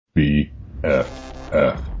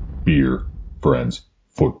BFF, Beer Friends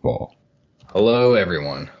Football. Hello,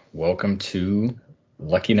 everyone. Welcome to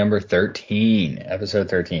lucky number 13, episode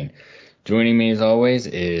 13. Joining me, as always,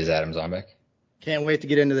 is Adam Zombeck. Can't wait to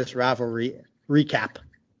get into this rivalry recap.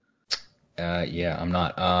 Yeah, I'm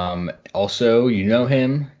not. Also, you know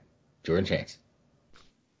him, Jordan Shanks.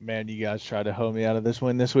 Man, you guys tried to hoe me out of this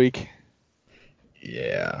win this week.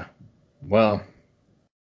 Yeah. Well,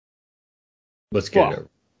 let's get it over.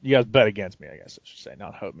 You guys bet against me, I guess I should say,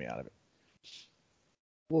 not hoe me out of it.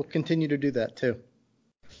 We'll continue to do that too.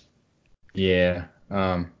 Yeah.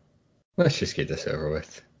 Let's just get this over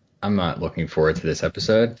with. I'm not looking forward to this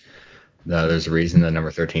episode. There's a reason that number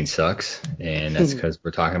 13 sucks, and that's because we're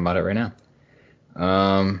talking about it right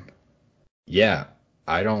now. Yeah,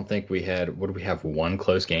 I don't think we had, what did we have, one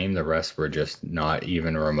close game? The rest were just not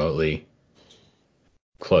even remotely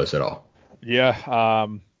close at all. Yeah,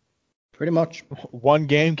 Pretty much. one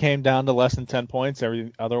game came down to less than 10 points.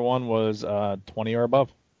 Every other one was 20 or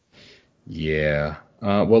above. Yeah.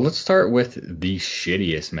 Well, let's start with the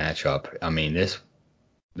shittiest matchup. I mean, this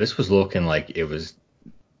was looking like it was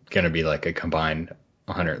going to be like a combined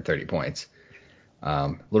 130 points.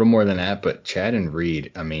 A little more than that, but Chad and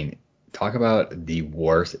Reed, I mean, talk about the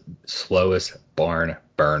worst, slowest barn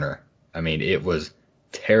burner. I mean, it was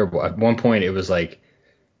terrible. At one point, it was like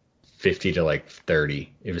 50 to like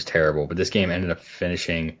 30. It was terrible. But this game ended up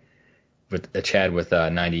finishing with a Chad with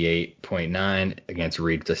 98.9 against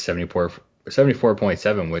Reed to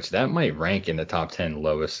 74.7, which that might rank in the top 10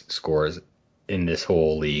 lowest scores in this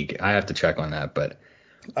whole league. I have to check on that, but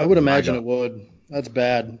I would imagine it would. That's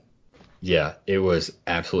bad. Yeah, it was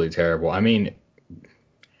absolutely terrible. I mean,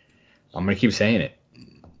 I'm going to keep saying it.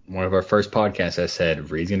 One of our first podcasts, I said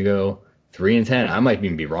Reed's going to go 3-10. I might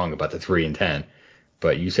even be wrong about the 3-10,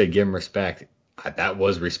 but you said give him respect. That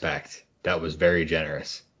was respect. That was very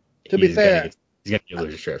generous. To be fair, he's going to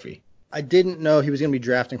lose his trophy. I didn't know he was going to be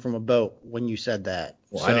drafting from a boat when you said that.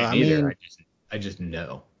 Well, so, I didn't either. I just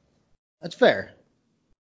know. That's fair.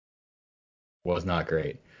 Was not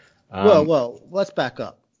great. Well, let's back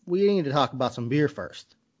up. We need to talk about some beer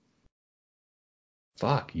first.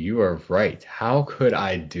 Fuck, you are right. How could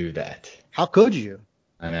I do that? How could you?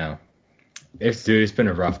 I know. It's been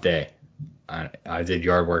a rough day. I did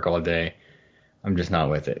yard work all day. I'm just not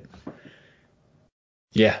with it.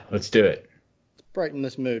 Yeah, let's do it. Let's brighten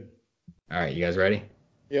this mood. All right, you guys ready?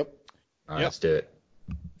 Yep. All right, Let's do it.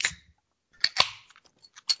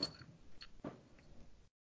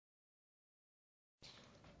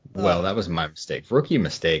 Well, that was my mistake. Rookie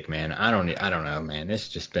mistake, man. I don't know, man. It's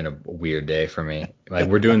just been a weird day for me. Like,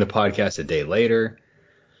 we're doing the podcast a day later.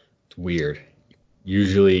 It's weird.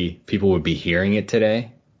 Usually people would be hearing it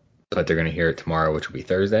today, but they're going to hear it tomorrow, which will be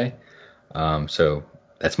Thursday. So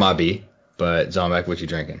that's my B. But Zombek, what you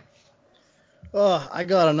drinking? Oh, I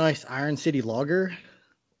got a nice Iron City Lager.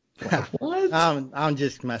 What? I'm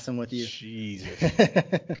just messing with you. Jesus.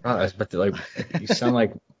 I was about to, like, you sound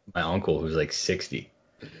like my uncle who's like 60.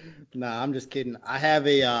 Nah, I'm just kidding. I have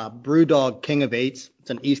a BrewDog King of Eights. It's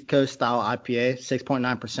an East Coast style IPA,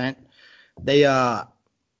 6.9%.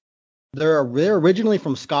 They're originally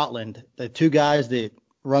from Scotland. The two guys that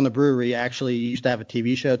run the brewery actually used to have a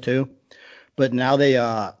TV show too, but now they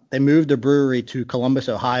moved their brewery to Columbus,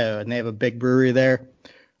 Ohio, and they have a big brewery there.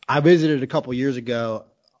 I visited a couple years ago,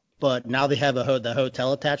 but now they have the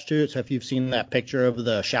hotel attached to it. So if you've seen that picture of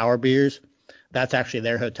the shower beers, that's actually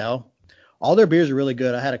their hotel. All their beers are really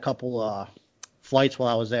good. I had a couple flights while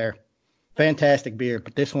I was there. Fantastic beer,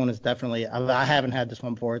 but this one is definitely, I haven't had this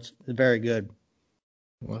one before. It's very good.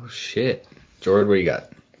 Well, shit. Jordan, what do you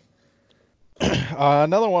got?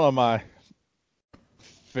 Another one of my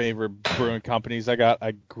favorite brewing companies. I got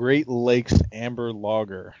a Great Lakes Amber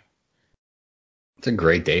Lager. It's a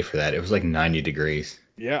great day for that. It was like 90 degrees.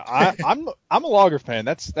 Yeah, I'm a lager fan.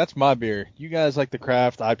 That's my beer. You guys like the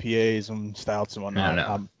craft IPAs and stouts and whatnot.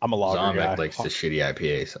 No. I'm a lager guy. Zombek likes the shitty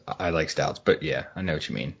IPAs. I like stouts, but yeah, I know what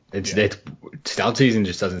you mean. It's stout season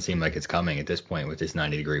just doesn't seem like it's coming at this point with this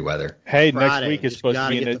 90-degree weather. Hey, Friday. next week is supposed to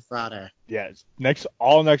be in the Friday. Yeah, next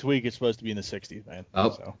week is supposed to be in the 60s, man.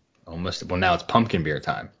 Oh, so. Almost. Well, now it's pumpkin beer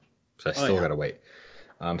time, so I still gotta wait.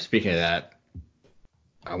 Speaking of that,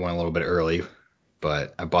 I went a little bit early.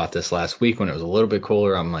 But I bought this last week when it was a little bit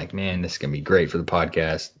cooler. I'm like, man, this is going to be great for the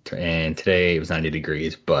podcast. And today it was 90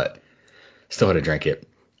 degrees, but still had to drink it.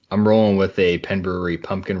 I'm rolling with a Penn Brewery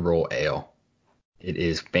Pumpkin Roll Ale. It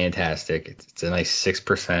is fantastic. It's a nice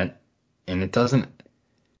 6%. And it doesn't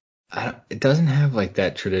have like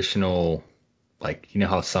that traditional, like, you know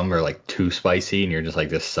how some are like too spicy and you're just like,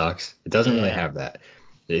 this sucks. It doesn't really have that.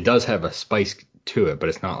 It does have a spice to it, but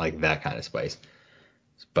it's not like that kind of spice.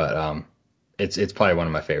 but it's probably one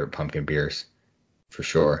of my favorite pumpkin beers for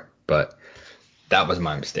sure. But that was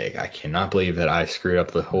my mistake. I cannot believe that I screwed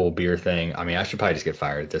up the whole beer thing. I mean, I should probably just get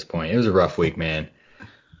fired at this point. It was a rough week, man.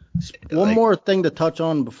 One more thing to touch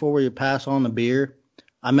on before we pass on the beer.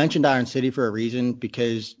 I mentioned Iron City for a reason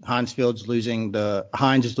because Heinz is losing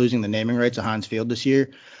the naming rights of Heinz Field this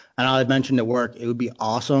year. And I had mentioned at work it would be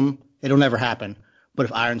awesome. It'll never happen. But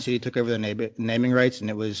if Iron City took over the naming rights and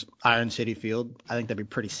it was Iron City Field, I think that'd be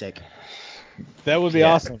pretty sick. That would be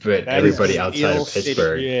awesome. But everybody outside of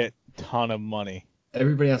Pittsburgh, ton of money.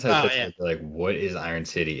 Everybody outside of Pittsburgh, like, what is Iron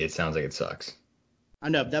City? It sounds like it sucks. I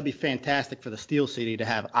know, but that'd be fantastic for the Steel City to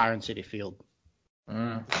have Iron City Field.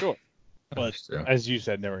 Sure. But as you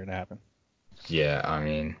said, never gonna happen. Yeah, I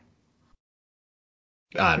mean,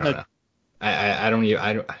 I don't know. I don't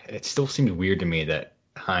even. It still seems weird to me that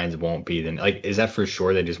Heinz won't be the. Like, is that for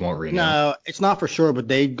sure? They just won't rename? No, it's not for sure, but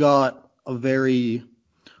they got a very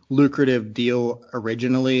lucrative deal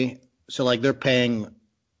originally. So like they're paying,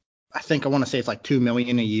 I want to say it's like $2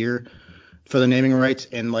 million a year for the naming rights,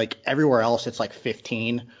 and like everywhere else it's like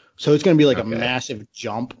 15. So it's gonna be like a massive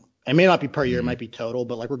jump. It may not be per year, it might be total,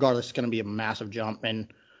 but like regardless, it's gonna be a massive jump.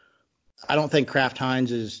 And I don't think Kraft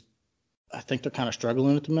Heinz is. I think they're kind of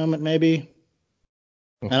struggling at the moment, maybe.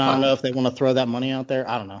 And I don't know if they want to throw that money out there.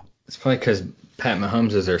 I don't know. It's probably because Pat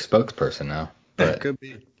Mahomes is their spokesperson now. But it could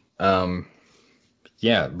be.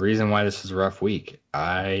 Yeah, reason why this is a rough week.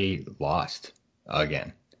 I lost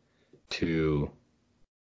again to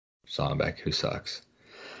Zombek, who sucks.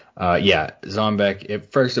 Zombek.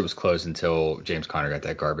 At first, it was close until James Conner got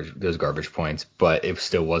those garbage points, but it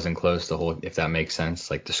still wasn't close. The whole, if that makes sense.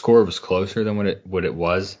 Like the score was closer than what it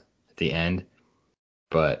was at the end,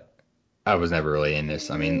 but I was never really in this.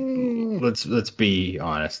 I mean, let's be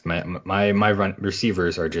honest. My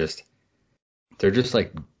receivers are they're just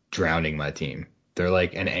like drowning my team. They're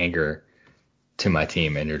like an anchor to my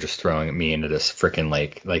team, and they're just throwing me into this freaking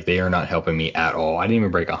lake. Like they are not helping me at all. I didn't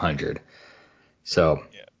even break 100. So,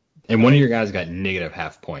 and one of your guys got negative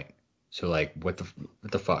half point. So like, what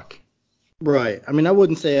the fuck? Right. I mean, I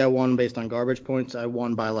wouldn't say I won based on garbage points. I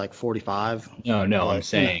won by like 45. No, I'm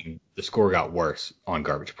saying the score got worse on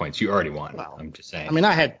garbage points. You already won. Wow. I'm just saying. I mean,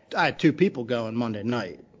 I had two people going Monday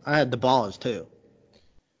night. I had the ballers too.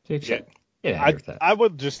 I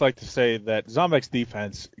would just like to say that Zombek's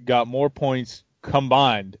defense got more points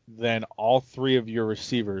combined than all three of your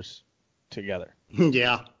receivers together.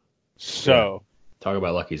 Yeah. So. Talk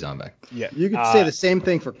about lucky Zombek. Yeah. You could say the same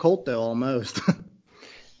thing for Colt though, almost.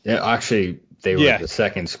 Yeah, actually, they were the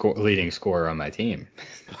second leading scorer on my team.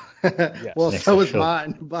 Well, so was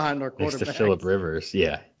mine behind our quarterback. Next to Phillip Rivers,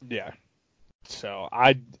 yeah. Yeah. So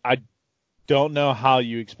I don't know how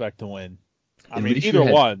you expect to win. I mean, either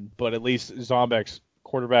one, but at least Zombek's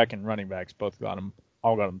quarterback and running backs all got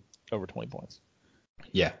him over 20 points.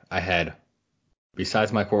 Yeah, I had,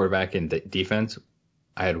 besides my quarterback and defense,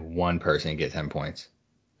 I had one person get 10 points.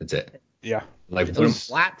 That's it. Yeah. Like it was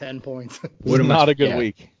flat 10 points. Not a good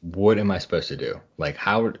week. What am I supposed to do? Like,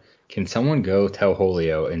 how can someone go tell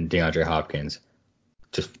Julio and DeAndre Hopkins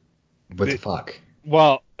just what the fuck?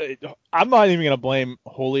 Well, I'm not even going to blame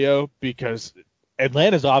Julio because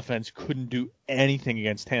Atlanta's offense couldn't do anything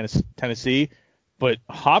against Tennessee, but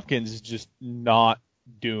Hopkins is just not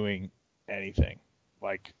doing anything.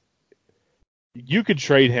 Like, you could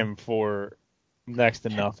trade him for next to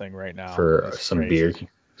nothing right now. For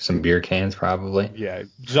some beer cans, probably. Yeah,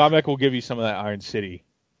 Zombek will give you some of that Iron City.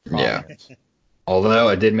 Yeah. Although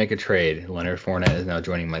I did make a trade. Leonard Fournette is now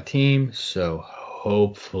joining my team, so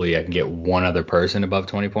hopefully I can get one other person above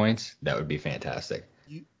 20 points. That would be fantastic.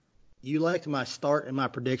 You liked my start and my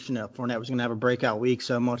prediction that Fournette was going to have a breakout week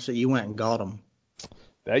so much that you went and got him.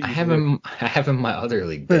 I have him in my other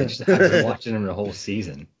league, bitch. I've been watching him the whole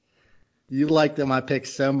season. You liked my pick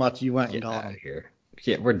so much you went and got him. Here.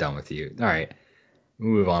 Yeah, we're done with you. All right.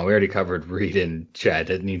 Move on. We already covered Reed and Chad.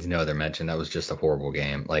 That needs no other mention. That was just a horrible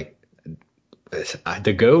game. Like,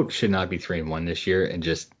 the GOAT should not be 3-1 this year, and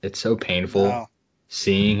just it's so painful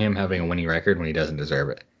seeing him having a winning record when he doesn't deserve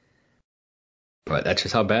it. But that's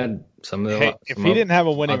just how bad some of the. If he didn't have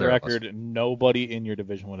a winning record, nobody in your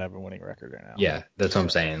division would have a winning record right now. Yeah, that's what I'm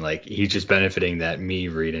saying. Like, he's just benefiting that me,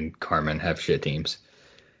 Reed, and Carmen have shit teams.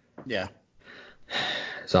 Yeah.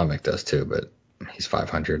 Zombek does too, but he's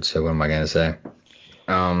 500. So what am I gonna say?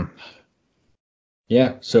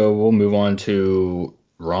 Yeah, so we'll move on to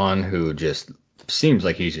Ron, who just seems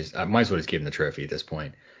like I might as well just give him the trophy at this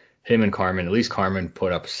point. Him and Carmen, at least Carmen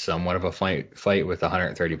put up somewhat of a fight with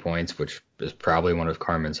 130 points, which is probably one of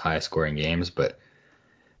Carmen's highest scoring games. But,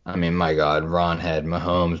 I mean, my God, Ron had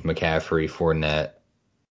Mahomes, McCaffrey, Fournette,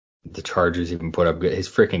 The Chargers even put up good. His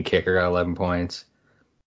freaking kicker got 11 points.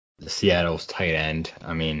 The Seattle's tight end.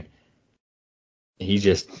 I mean, he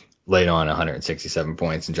just laid on 167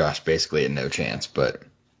 points, and Josh basically had no chance. But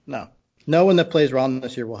no one that plays Ron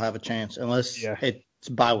this year will have a chance unless it's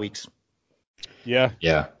bye weeks. Yeah.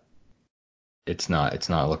 It's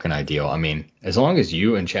not looking ideal. I mean, as long as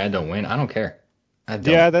you and Chad don't win, I don't care.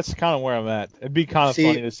 Yeah, that's kind of where I'm at. It'd be kind of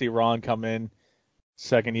funny to see Ron come in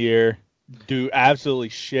second year, do absolutely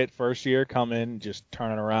shit first year, come in, just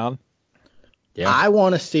turn it around. Yeah. I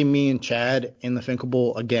want to see me and Chad in the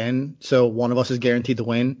Finkel again, so one of us is guaranteed to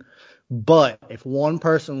win. But if one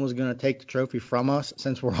person was going to take the trophy from us,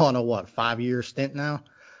 since we're on a 5-year stint now,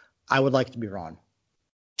 I would like it to be Ron.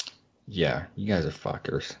 Yeah, you guys are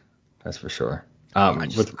fuckers. That's for sure.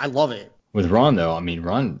 I love it. With Ron, though, I mean,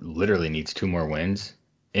 Ron literally needs 2 more wins,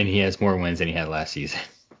 and he has more wins than he had last season.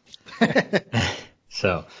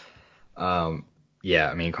 So, yeah,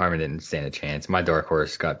 I mean, Carmen didn't stand a chance. My dark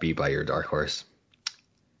horse got beat by your dark horse.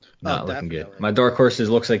 Not looking good. My dark horse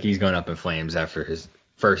looks like he's going up in flames after his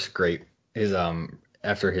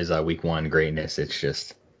after his week 1 greatness.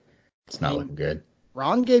 It's not looking good.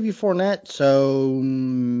 Ron gave you Fournette, so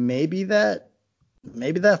maybe that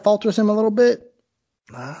falters him a little bit.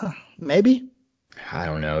 Maybe. I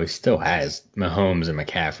don't know. He still has Mahomes and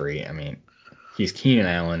McCaffrey. I mean, he's Keenan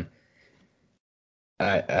Allen.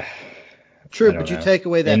 True, but you take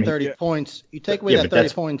away that 30 points. You take away that 30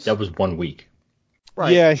 points. That was 1 week.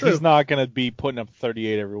 Right. Yeah, true. He's not going to be putting up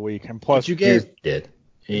 38 every week. And plus, you gave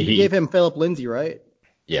him Philip Lindsay, right?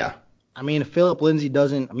 Yeah. I mean, if Philip Lindsay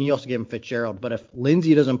doesn't, you also gave him Fitzgerald, but if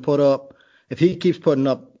Lindsay doesn't if he keeps putting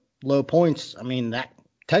up low points, I mean, that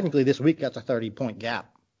technically this week that's a 30-point gap.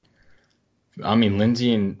 I mean,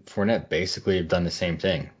 Lindsay and Fournette basically have done the same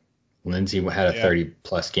thing. Lindsay had a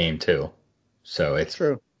 30-plus game too, so it's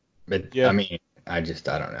true. I mean, I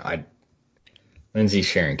don't know. Lindsay's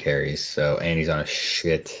sharing carries, and he's on a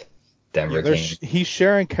shit Denver team. He's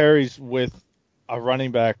sharing carries with a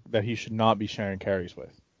running back that he should not be sharing carries with.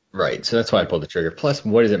 Right, so that's why I pulled the trigger. Plus,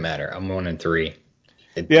 what does it matter? I'm 1-3.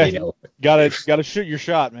 Gotta shoot your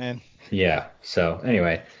shot, man. Yeah. So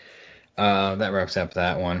anyway, that wraps up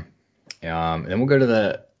that one. And then we'll go to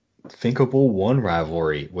the Thinkable 1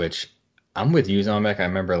 rivalry, which I'm with you, Zombek. I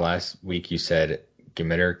remember last week you said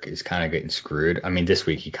Gemitter is kind of getting screwed. I mean, this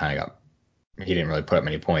week he didn't really put up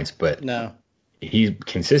many points, but no, he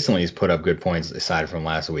consistently has put up good points aside from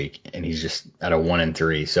last week, and he's just at a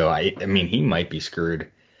 1-3. So I mean, he might be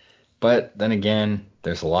screwed. But then again,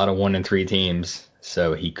 there's a lot of 1-3 teams,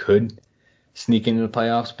 so he could sneak into the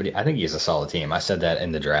playoffs. But I think he has a solid team. I said that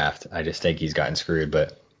in the draft. I just think he's gotten screwed.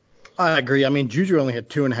 But I agree. I mean, Juju only had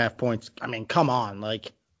 2.5 points. I mean, come on. I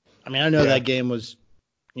know that game was,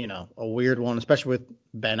 a weird one, especially with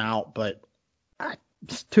Ben out. But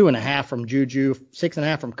 2.5 from Juju,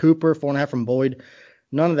 6.5 from Cooper, 4.5 from Boyd.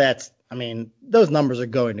 None of that's. I mean, those numbers are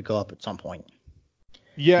going to go up at some point.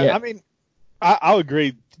 Yeah. I mean, I'll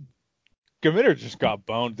agree. Gemitter just got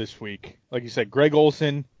boned this week. Like you said, Greg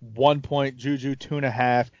Olsen, 1 point, Juju,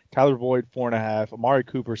 2.5, Tyler Boyd, 4.5, Amari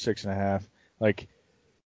Cooper, 6.5.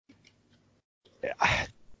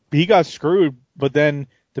 He got screwed, but then,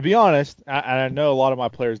 to be honest, I know a lot of my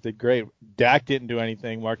players did great. Dak didn't do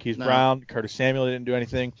anything. Marquise Brown, Curtis Samuel didn't do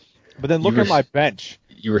anything. But then look at my bench.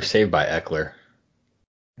 You were saved by Eckler.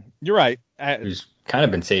 You're right. Who's kind of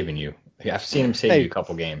been saving you. I've seen him save you a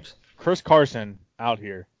couple games. Chris Carson out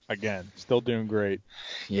here. Again, still doing great.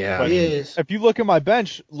 Yeah, but he is. If you look at my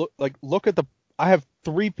bench, look at I have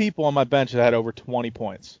 3 people on my bench that had over 20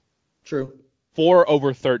 points. True. 4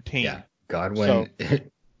 over 13. Yeah, Godwin.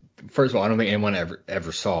 First of all, I don't think anyone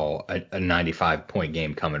ever saw a 95-point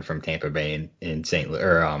game coming from Tampa Bay in St. Louis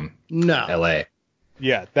or LA.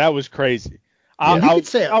 Yeah, that was crazy. I'll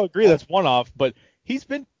agree that's one-off, but he's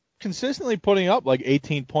been consistently putting up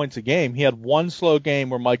 18 points a game. He had one slow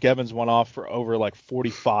game where Mike Evans went off for over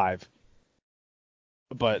 45.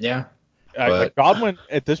 But yeah, Godwin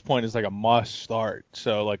at this point is a must start.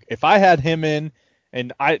 So if I had him in,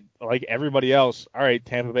 and I like everybody else, all right,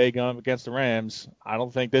 Tampa Bay going up against the Rams, I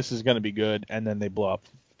don't think this is going to be good. And then they blow up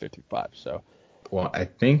 55. So. Well, I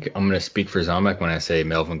think I'm going to speak for Zombek when I say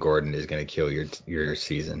Melvin Gordon is going to kill your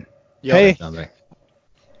season. Hey. Zombek.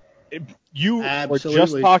 You were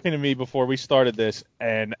just talking to me before we started this,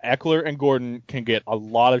 and Eckler and Gordon can get a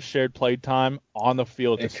lot of shared play time on the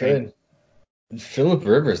field. It could. Phillip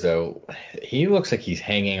Rivers, though, he looks like he's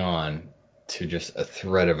hanging on to just a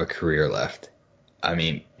thread of a career left. I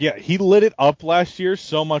mean, yeah, he lit it up last year,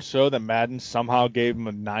 so much so that Madden somehow gave him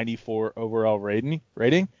a 94 overall rating.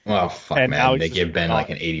 Well, fuck, and Madden. They give Ben an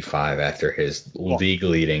 85 after his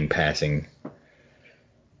league-leading passing.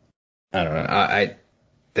 I don't know.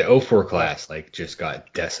 The 04 class like just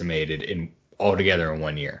got decimated altogether in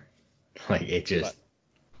 1 year. Like it just.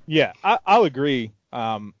 Yeah, I'll agree.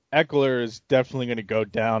 Eckler is definitely going to go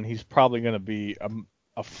down. He's probably going to be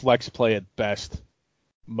a flex play at best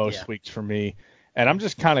most weeks for me. And I'm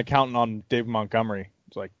just kind of counting on David Montgomery.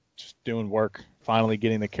 It's like just doing work, finally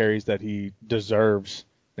getting the carries that he deserves.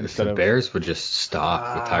 If the Bears would just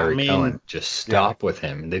stop with Tyreek Cohen, just stop with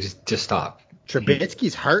him. They just stop.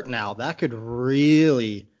 Trubisky's hurt now. That could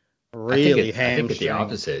really hamstring I think it's the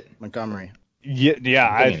opposite. Montgomery. Yeah,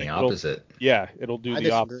 I think the opposite. It'll do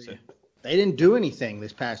the opposite. They didn't do anything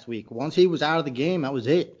this past week. Once he was out of the game, that was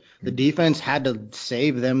it. The defense had to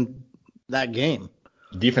save them that game.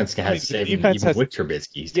 Defense has saved him even with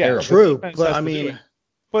Trubisky. He's terrible. True, but I mean,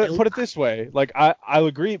 put it this way: like I'll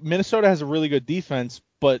agree, Minnesota has a really good defense,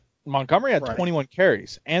 but Montgomery had 21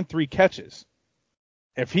 carries and 3 catches.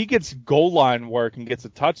 If he gets goal line work and gets a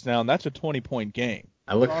touchdown, that's a 20-point game.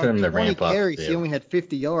 I look for him to ramp up. Carries, he only had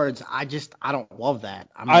 50 yards. I don't love that.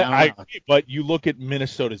 I agree, but you look at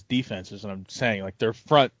Minnesota's defenses, and I'm saying like their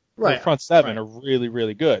front seven are really,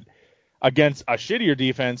 really good. Against a shittier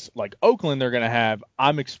defense like Oakland they're going to have,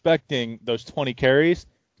 I'm expecting those 20 carries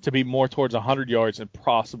to be more towards 100 yards and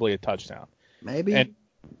possibly a touchdown. Maybe. And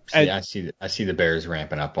I see the Bears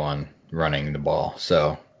ramping up on running the ball.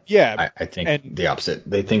 So yeah, I think the opposite.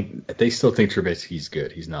 They still think Trubisky's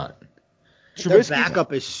good. He's not. Their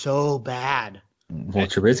backup is so bad. Well,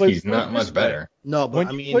 Trubisky's not much better. No, but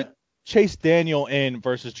when you put Chase Daniel in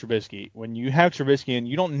versus Trubisky, when you have Trubisky in,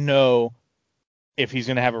 you don't know if he's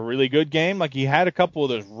going to have a really good game. Like he had a couple of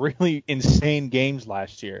those really insane games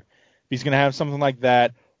last year. If he's going to have something like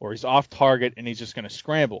that, or he's off target and he's just going to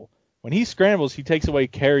scramble. When he scrambles, he takes away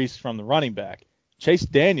carries from the running back. Chase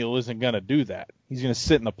Daniel isn't going to do that. He's going to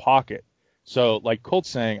sit in the pocket. So, like Colt's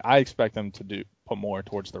saying, I expect them to put more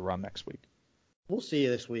towards the run next week. We'll see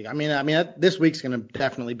this week. I mean, this week's going to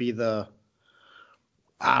definitely be the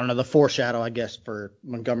foreshadow, I guess, for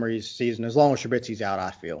Montgomery's season. As long as Trubisky's out,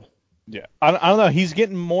 I feel. Yeah, I don't know. He's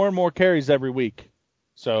getting more and more carries every week.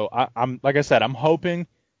 So I'm like I said, I'm hoping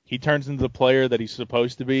he turns into the player that he's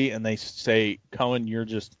supposed to be, and they say, Cohen, you're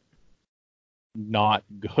just not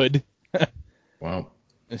good. Well,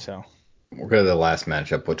 so we'll go to the last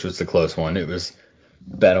matchup, which was the close one. It was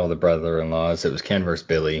Battle of the Brother-in-Laws. It was Ken versus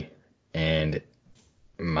Billy, and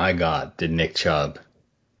my God, did Nick Chubb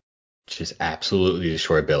just absolutely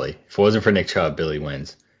destroy Billy. If it wasn't for Nick Chubb, Billy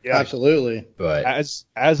wins. Yeah, absolutely. But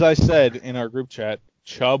as I said in our group chat,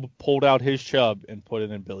 Chubb pulled out his Chubb and put it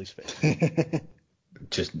in Billy's face.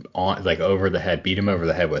 Just on over the head, beat him over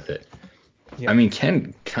the head with it. Yeah. I mean,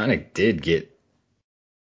 Ken kind of did get.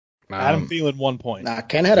 Adam Thielen 1 point. Nah,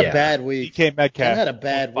 Ken had a bad week. DK Metcalf. Ken had a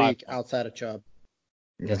bad week outside of Chubb.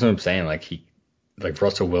 That's what I'm saying. Like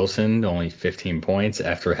Russell Wilson, only 15 points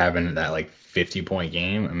after having that 50-point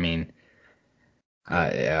game. I mean,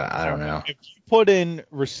 I don't know. If you put in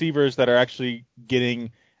receivers that are actually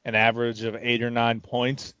getting an average of 8 or 9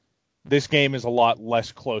 points, this game is a lot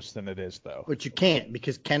less close than it is, though. But you can't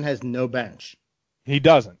because Ken has no bench. He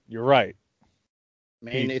doesn't. You're right. I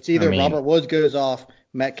mean, it's either Robert Woods goes off,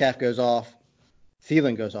 Metcalf goes off,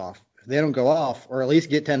 Thielen goes off. If they don't go off, or at least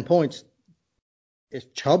get 10 points,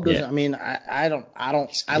 if Chubb doesn't, I mean, I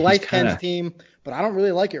like Ken's team, but I don't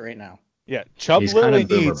really like it right now. Yeah, Chubb he's literally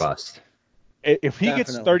kind of needs. Bust. If he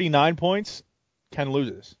gets 39 points, Ken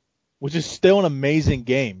loses, which is still an amazing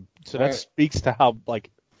game. So that speaks to how I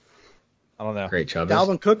don't know. Great Chubb.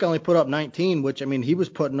 Dalvin Cook only put up 19, which I mean he was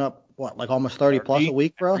putting up almost 30 plus a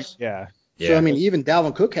week for us. Yeah. So I mean even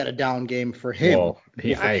Dalvin Cook had a down game for him. Well,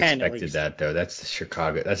 I expected that though. That's the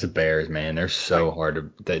Chicago. That's the Bears, man. They're so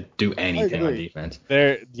hard to do anything on defense.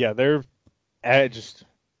 They're just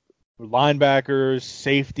linebackers,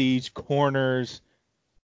 safeties, corners,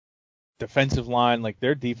 defensive line. Like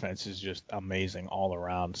their defense is just amazing all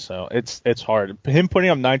around. So it's hard. Him putting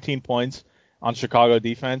up 19 points on Chicago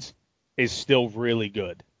defense is still really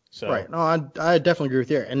good. So. Right. No, I definitely agree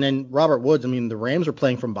with you. And then Robert Woods, I mean, the Rams are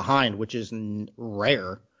playing from behind, which is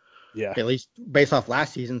rare. Yeah. At least based off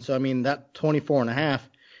last season. So, I mean, that 24.5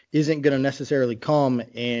 isn't going to necessarily come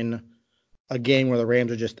in a game where the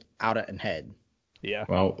Rams are just out at and head. Yeah.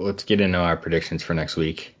 Well, let's get into our predictions for next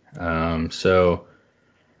week. So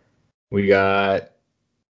we got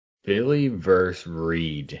Billy versus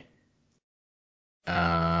Reed.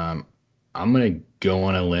 I'm going to go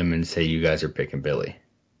on a limb and say you guys are picking Billy.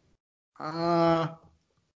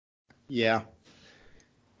 Yeah.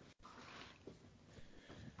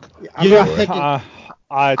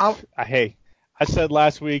 Hey, I said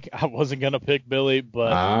last week I wasn't gonna pick Billy,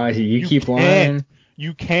 but you keep lying.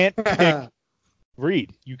 You can't pick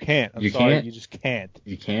Reed, you can't. I'm You sorry, can't? you just can't.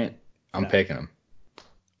 You can't. I'm No. picking him.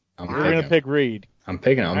 I'm You're picking gonna him. pick Reed. I'm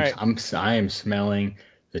picking him. All right. I am smelling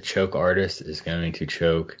the choke artist is going to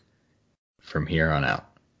choke from here on out.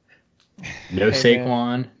 No Hey, man.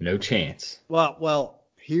 Saquon, no chance. Well,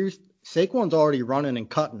 here's Saquon's already running and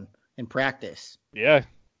cutting in practice. Yeah.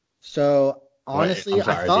 So What? honestly, I'm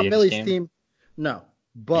sorry, I is he thought in this Billy's game? team. No,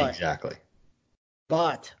 but Exactly.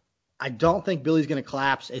 I don't think Billy's going to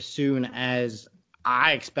collapse as soon as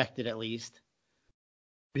I expected, at least,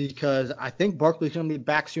 because I think Barkley's going to be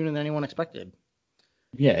back sooner than anyone expected.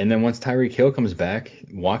 Yeah, and then once Tyreek Hill comes back,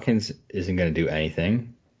 Watkins isn't going to do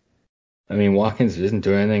anything. I mean, Watkins isn't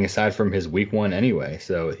doing anything aside from his week 1 anyway,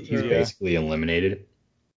 so he's Yeah. basically eliminated.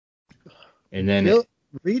 And then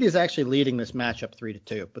Reed is actually leading this matchup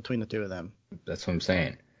 3-2 between the two of them. that's what I'm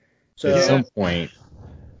saying. So At some point,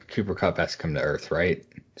 Cooper Kupp has to come to earth, right?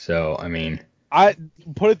 So, I mean, I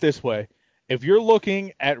put it this way: if you're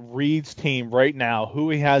looking at Reed's team right now, who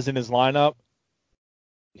he has in his lineup,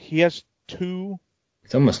 he has two.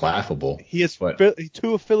 it's almost laughable. He has But,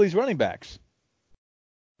 two of Philly's running backs.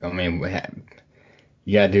 I mean,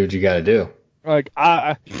 you got to do what you got to do. Like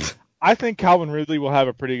I think Calvin Ridley will have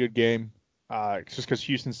a pretty good game. Just because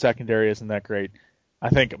Houston's secondary isn't that great. I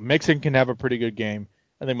think Mixon can have a pretty good game.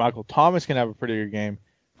 I think Michael Thomas can have a pretty good game.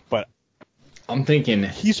 But I'm thinking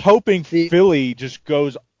he's hoping Philly just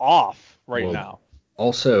goes off right Well, now.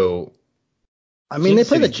 also, I mean, they Kansas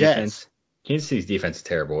play the City's Jets. Kansas City's defense is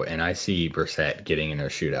terrible, and I see Brissett getting in a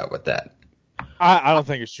shootout with that. I don't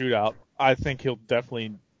think it's shootout. I think he'll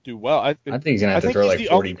definitely do well. I think he's going to have to think throw he's like the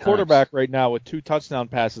 40 only times. quarterback right now with 2 touchdown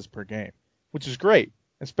passes per game, which is great,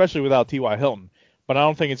 especially without T.Y. Hilton. But I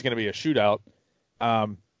don't think it's going to be a shootout.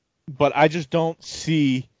 But I just don't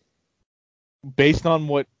see, based on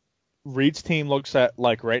what Reed's team looks at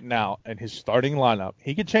like right now and his starting lineup,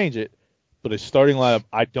 he could change it, but his starting lineup,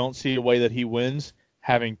 I don't see a way that he wins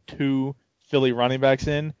having 2 Philly running backs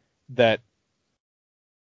in that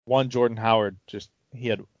one Jordan Howard he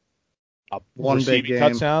had a One big receiving game.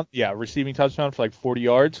 touchdown. Yeah, receiving touchdown for like 40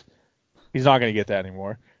 yards. He's not going to get that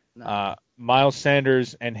anymore. No. Miles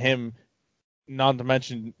Sanders and him, not to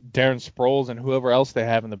mention Darren Sproles and whoever else they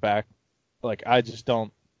have in the back. Like, I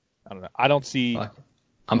don't know. I don't see.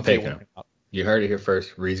 I'm picking him. You heard it here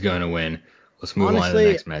first. Reed's going to win. Let's move on to the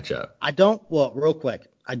next matchup. Real quick,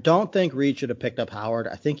 I don't think Reed should have picked up Howard.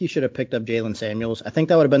 I think he should have picked up Jalen Samuels. I think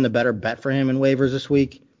that would have been the better bet for him in waivers this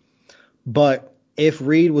week. But if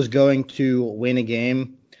Reed was going to win a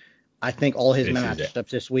game, I think all his matchups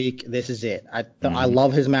this week, this is it. I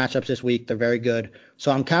love his matchups this week. They're very good.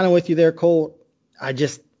 So I'm kind of with you there, Cole. I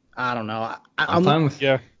don't know. I'm fine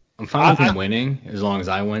with him winning as long as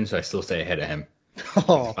I win, so I still stay ahead of him.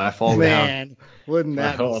 Oh, if I fall man, wouldn't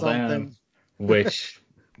that be something? Down, which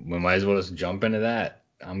we might as well just jump into that.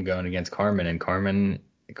 I'm going against Carmen, and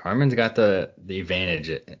Carmen's got the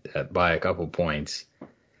advantage by a couple points.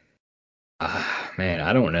 Man,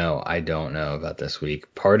 I don't know. I don't know about this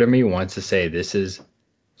week. Part of me wants to say this is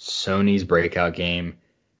Sony's breakout game.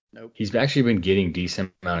 Nope. He's actually been getting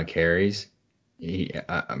decent amount of carries.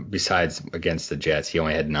 Besides against the Jets, he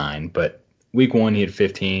only had 9. But week 1, he had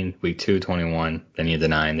 15. Week 2, 21. Then he had the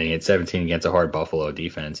 9. Then he had 17 against a hard Buffalo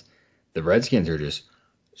defense. The Redskins are just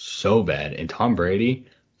so bad. And Tom Brady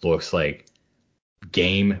looks like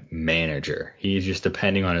game manager. He's just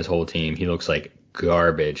depending on his whole team. He looks like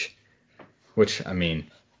garbage. Which, I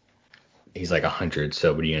mean, he's like 100,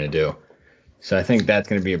 so what are you going to do? So I think that's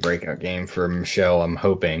going to be a breakout game for Michelle, I'm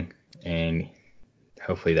hoping, and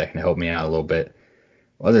hopefully that can help me out a little bit.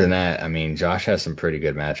 Other than that, I mean, Josh has some pretty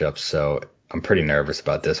good matchups, so I'm pretty nervous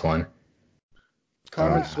about this one.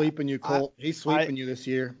 Carmen's sweeping you, Colt. He's sweeping you this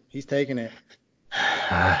year. He's taking it.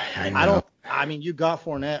 I know. I mean, you got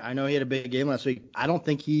Fournette. I know he had a big game last week. I don't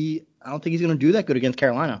think he's going to do that good against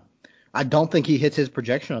Carolina. I don't think he hits his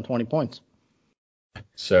projection on 20 points.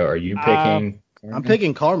 So are you picking? I'm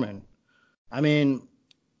picking Carmen. I mean,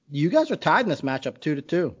 you guys are tied in this matchup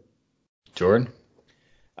 2-2. Jordan?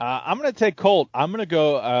 I'm going to take Colt. I'm going to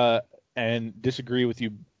go and disagree with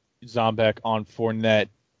you, Zombek, on Fournette.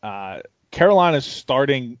 Carolina's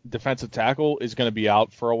starting defensive tackle is going to be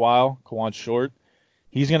out for a while, Kawan Short.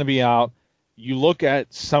 He's going to be out. You look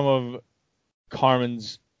at some of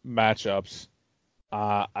Carmen's matchups.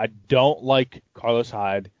 I don't like Carlos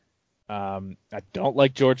Hyde. I don't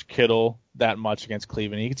like George Kittle that much against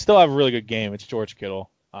Cleveland. He can still have a really good game. It's George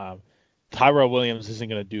Kittle. Tyrell Williams isn't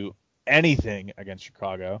going to do anything against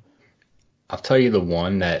Chicago. I'll tell you the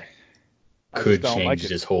one that could change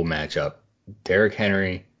this whole matchup. Derrick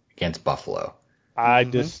Henry against Buffalo.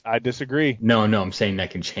 I disagree. No, I'm saying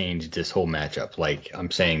that can change this whole matchup. Like,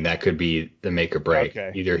 I'm saying that could be the make or break.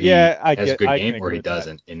 Okay. Either he Yeah, has a good I game can or agree he with that.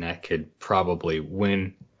 doesn't, and that could probably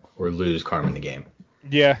win or lose Carmen the game.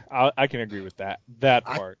 Yeah, I can agree with that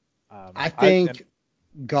part. I think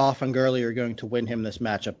Goff and Gurley are going to win him this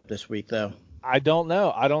matchup this week, though. I don't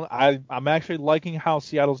know. I'm actually liking how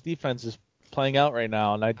Seattle's defense is playing out right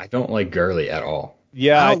now, and I don't like Gurley at all.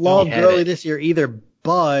 yeah, I don't love He had Gurley it. this year either,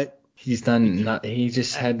 but He's done not. He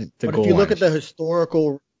just had the but goal if you look line. at the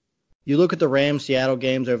historical, you look at the Rams Seattle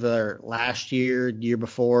games over their last year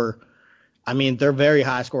before. I mean, they're very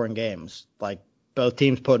high scoring games. Like both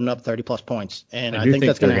teams putting up 30+ points, and I do think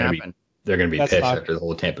that's going to happen. They're going to be That's pissed not- after the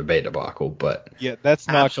whole Tampa Bay debacle, but yeah, that's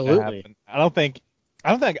not going to Absolutely. happen. I don't think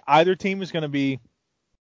either team is going to be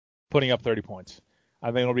putting up 30 points. I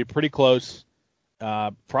think it'll be pretty close.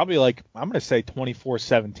 Probably like I'm going to say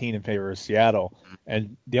 24-17 in favor of Seattle.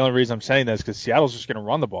 And the only reason I'm saying that is because Seattle's just going to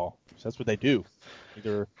run the ball. So that's what they do,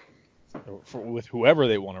 either with whoever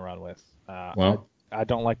they want to run with. well, I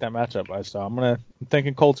don't like that matchup. So I'm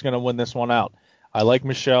thinking Colts going to win this one out. I like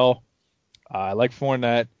Michelle. I like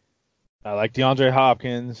Fournette. I like DeAndre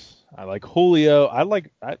Hopkins. I like Julio. I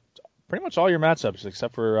like pretty much all your matchups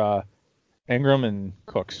except for Ingram and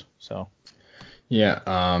Cooks. So yeah.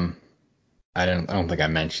 I don't think I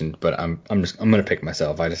mentioned, but I'm gonna pick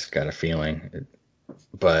myself. I just got a feeling,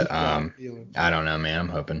 but I don't know, man. I'm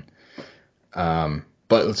hoping.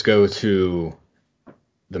 But let's go to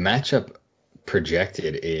the matchup.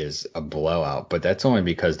 Projected is a blowout, but that's only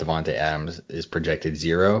because Devontae Adams is projected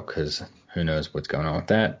 0, because who knows what's going on with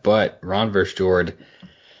that. But Ron versus Jord,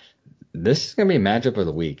 this is gonna be a matchup of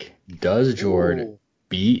the week. Does Jord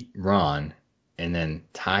beat Ron and then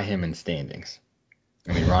tie him in standings?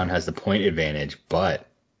 I mean, Ron has the point advantage, but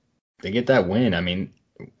they get that win. I mean,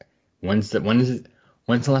 when's the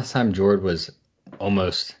last time Jord was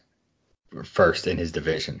almost first in his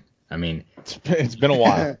division? I mean, it's been a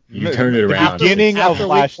while. you turned it around. The beginning of After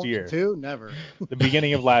last week year. 22, never. The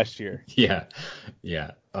beginning of last year. Yeah.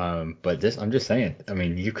 But I'm just saying. I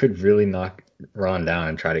mean, you could really knock Ron down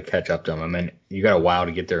and try to catch up to him. I mean, you got a while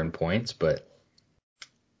to get there in points, but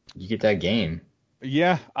you get that game.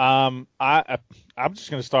 Yeah. I'm just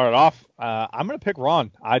gonna start it off. I'm gonna pick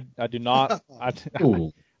Ron. I do not.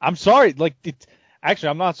 Ooh. I'm sorry. Like, actually,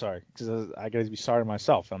 I'm not sorry because I gotta be sorry to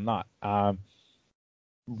myself. I'm not.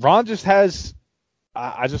 Ron just has.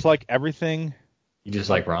 I just like everything. You just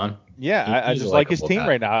like Ron? Yeah, I He's just a like his likable team guy.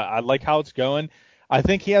 right now. I like how it's going. I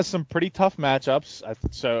think he has some pretty tough matchups.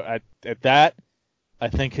 So at that, I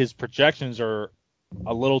think his projections are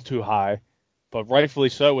a little too high, but rightfully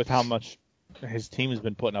so with how much his team has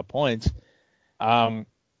been putting up points.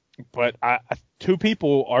 But two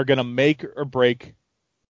people are going to make or break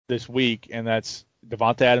this week, and that's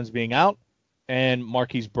Devontae Adams being out and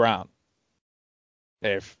Marquise Brown.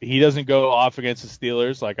 If he doesn't go off against the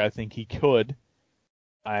Steelers like I think he could,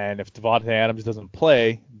 and if Devontae Adams doesn't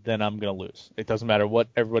play, then I'm going to lose. It doesn't matter what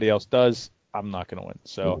everybody else does. I'm not going to win.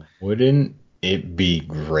 So Wouldn't it be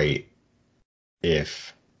great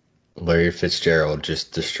if Larry Fitzgerald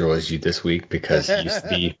just destroys you this week because he used to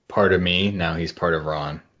be part of me, now he's part of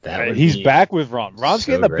Ron? He's back with Ron. Ron's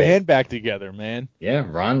so getting the great. band back together, man. Yeah,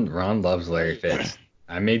 Ron loves Larry Fitz.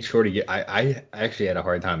 I made sure to get. I actually had a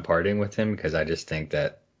hard time partying with him because I just think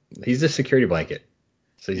that he's a security blanket.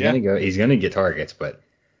 So he's gonna go. He's gonna get targets, but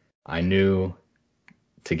I knew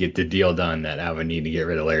to get the deal done that I would need to get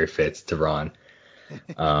rid of Larry Fitz to Ron.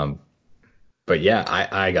 But yeah,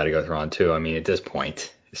 I got to go with Ron too. I mean, at this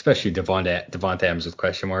point, especially Devontae Adams with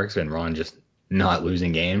question marks and Ron just not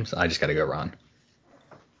losing games, I just got to go Ron.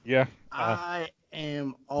 Yeah. I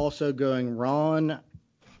am also going Ron.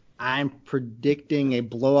 I'm predicting a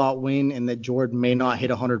blowout win and that Jordan may not hit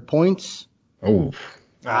 100 points. Oh,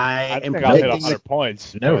 I am think I'll hit predicting 100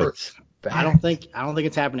 points. never. I don't think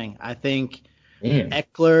it's happening. I think Man,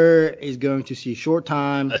 Eckler is going to see short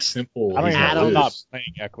time. a simple. I mean, he's gonna Adams- I'm not lose.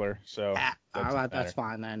 playing Eckler, so That's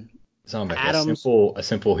fine then. Sound like Adams- a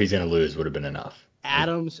simple he's gonna lose would have been enough.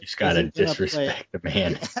 Adams You just gotta isn't gonna disrespect the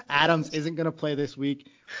man. Adams isn't going to play this week.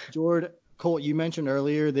 Colt, you mentioned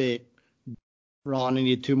earlier that Ron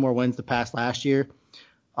needed 2 more wins to pass last year.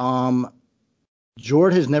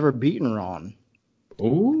 Jord has never beaten Ron.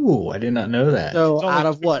 Ooh, I did not know that. So It's only out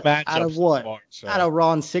of 2 what? matchups Out of so what? far, so. Out of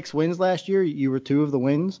Ron's 6 wins last year, you were 2 of the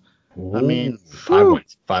wins. Ooh, I mean, 5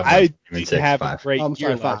 wins. 5 wins. I even didn't 6, have 5. a great I'm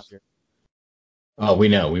sorry, year last 5. year, Oh, we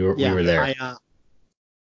know. We were there.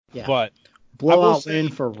 Yeah. but Blowout say-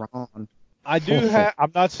 win for Ron. I do have.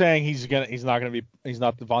 I'm not saying he's not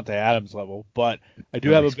Devontae Adams level, but I do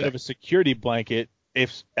No have a respect. bit of a security blanket.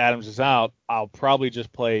 If Adams is out, I'll probably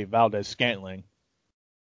just play Valdez Scantling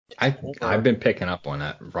I've been picking up on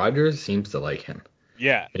that. Rodgers seems to like him.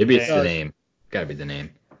 Yeah. Maybe it's the and- name. Got to be the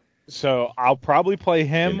name. So I'll probably play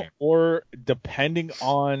him, Good name. or depending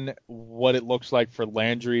on what it looks like for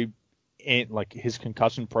Landry in like his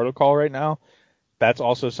concussion protocol right now, that's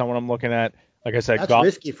also someone I'm looking at. Like I said, That's Goff.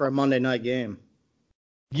 risky for a Monday night game.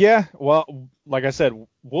 Yeah, well, like I said,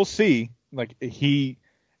 we'll see. Like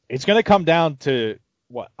it's going to come down to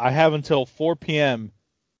what I have until 4 p.m.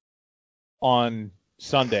 on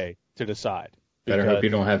Sunday to decide. Better hope you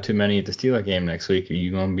don't have too many at the Steeler game next week, or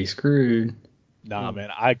you're gonna be screwed. Nah, man,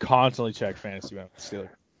 I constantly check fantasy when I'm Steelers.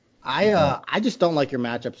 I just don't like your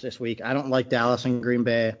matchups this week. I don't like Dallas and Green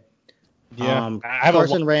Bay. Yeah, I have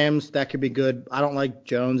Carson Rams, that could be good. I don't like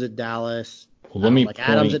Jones at Dallas. Well, let me like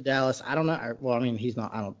Adams at Dallas. I don't know. Well, I mean, he's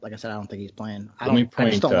not. I don't. Like I said, I don't think he's playing. Let me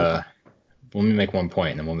make one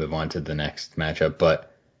point, and then we'll move on to the next matchup.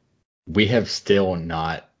 But we have still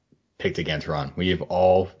not picked against Ron. We have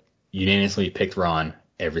all unanimously picked Ron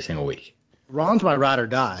every single week. Ron's my ride or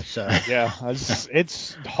die. So yeah,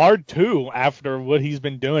 it's hard too after what he's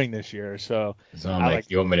been doing this year. So I'm like,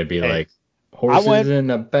 you want me to be like horses in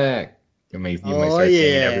the back? You might start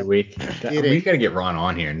singing every week. We got to get Ron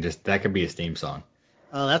on here, and that could be his theme song.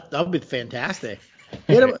 Oh, that would be fantastic.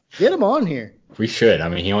 Get him on here. We should. I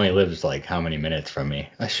mean, he only lives like how many minutes from me?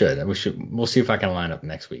 We'll see if I can line up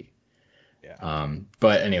next week. Yeah.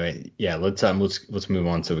 But anyway, yeah. Let's move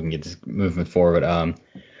on so we can get this moving forward.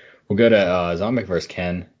 We'll go to Zombek versus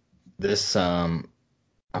Ken. This I'm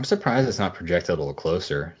surprised it's not projected a little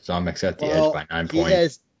closer. Zombek's at the edge by 9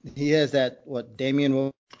 points. He has that Damian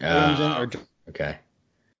Williams okay.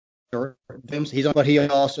 But he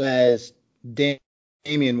also has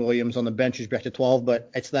Damian Williams on the bench who's back to 12. But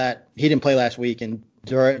it's that he didn't play last week and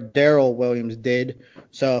Daryl Williams did.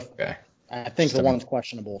 So I think the one's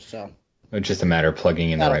questionable. So it's just a matter of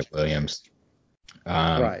plugging in the right Williams.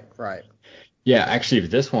 Right. Yeah, actually,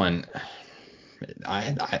 this one,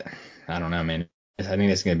 I don't know, man. I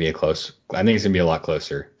think it's going to be I think it's going to be a lot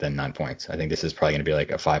closer than 9 points. I think this is probably going to be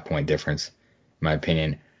like a 5-point difference, in my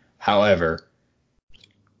opinion. However,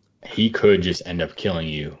 he could just end up killing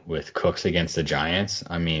you with Cooks against the Giants.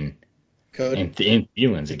 I mean, and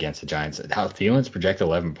Thielen's against the Giants. How Thielen's projected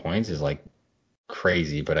 11 points is like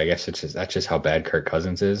crazy, but I guess that's just how bad Kirk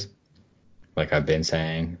Cousins is. Like I've been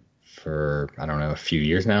saying for, I don't know, a few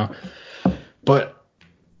years now. But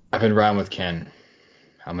I've been riding with Ken.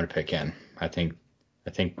 I'm going to pick Ken. I think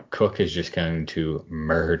Cook is just going to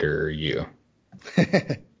murder you.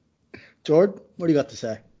 Jordan, what do you got to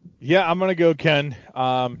say? Yeah, I'm going to go Ken.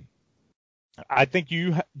 I think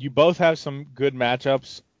you both have some good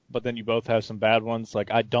matchups, but then you both have some bad ones.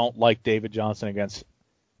 Like I don't like David Johnson against.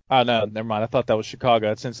 Oh no, never mind. I thought that was Chicago.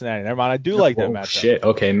 That's Cincinnati. Never mind. I do like that matchup. Shit.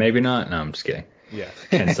 Okay, maybe not. No, I'm just kidding. Yeah.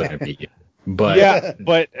 Ken's still going to beat you. But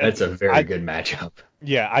that's a very good matchup.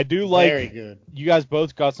 Yeah, I do like. Very good. You guys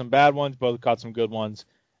both got some bad ones, both got some good ones,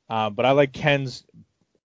 but I like Ken's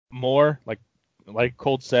more. Like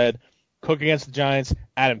Colt said, Cook against the Giants,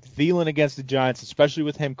 Adam Thielen against the Giants, especially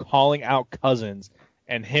with him calling out Cousins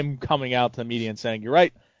and him coming out to the media and saying, "You're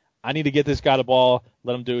right, I need to get this guy the ball,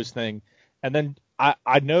 let him do his thing." And then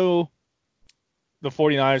I know the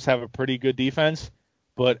 49ers have a pretty good defense,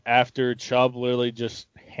 but after Chubb literally just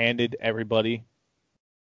handed everybody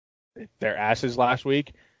their asses last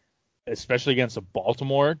week, especially against a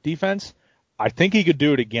Baltimore defense, I think he could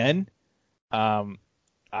do it again. I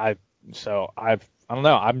don't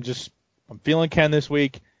know. I'm feeling Ken this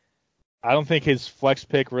week. I don't think his flex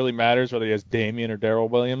pick really matters whether he has Damian or Daryl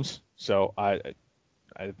Williams. So I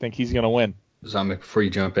think he's gonna win. Zombie, before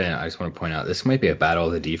you jump in, I just want to point out this might be a battle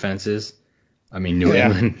of the defenses. I mean, New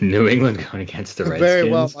England going against the Redskins. Very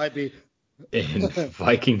well might be. And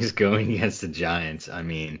Vikings going against the Giants. I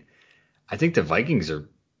mean, I think the Vikings are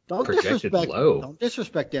projected low. Don't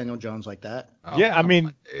disrespect Daniel Jones like that. Oh, yeah, I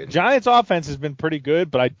mean, Giants offense has been pretty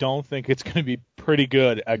good, but I don't think it's going to be pretty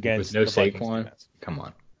good against with no the Saquon. Come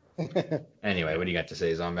on. Anyway, what do you got to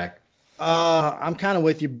say, Zombek? I'm kind of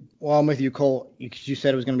with you. Well, I'm with you, Cole, because you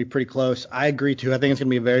said it was going to be pretty close. I agree too. I think it's going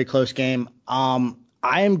to be a very close game.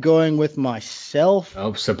 I am going with myself.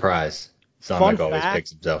 Oh, surprise! Zombek always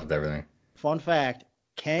picks himself with everything. Fun fact: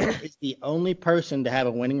 Ken is the only person to have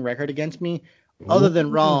a winning record against me, other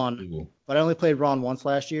than Ron. But I only played Ron once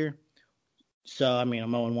last year, so I mean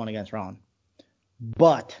I'm 0-1 against Ron.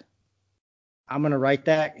 But I'm gonna write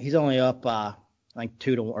that he's only up like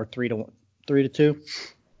 2-1 or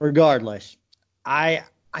 3-2. Regardless, I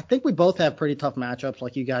think we both have pretty tough matchups,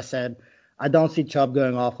 like you guys said. I don't see Chubb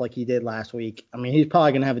going off like he did last week. I mean, he's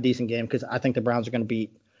probably gonna have a decent game because I think the Browns are gonna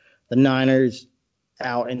beat the Niners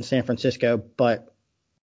out in San Francisco, but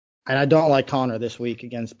And I don't like Connor this week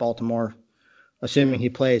against Baltimore, assuming he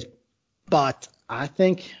plays. But I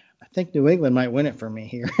think New England might win it for me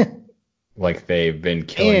here. Like they've been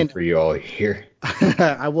killing for you all year.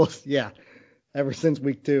 I will, yeah, ever since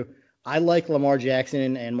week 2. I like Lamar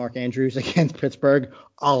Jackson and Mark Andrews against Pittsburgh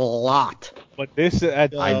a lot. But this, I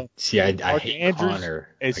Mark hate Andrews Connor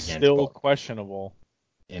is against still Baltimore. questionable.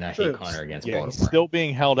 And I hate Connor against Yeah, Baltimore. he's still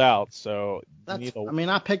being held out. So I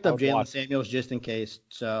picked up Jalen Samuels just in case.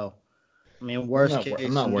 So, worst case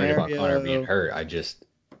I'm not worried about Connor being hurt.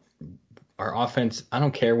 Our offense, I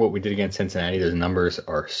don't care what we did against Cincinnati. Those numbers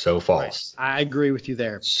are so false. Right. I agree with you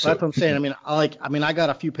there. So, that's what I'm saying. I got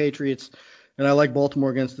a few Patriots, and I like Baltimore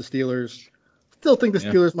against the Steelers. Still think the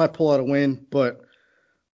Steelers might pull out a win, but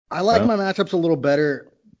I like my matchups a little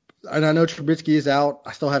better. And I know Trubisky is out.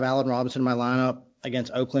 I still have Allen Robinson in my lineup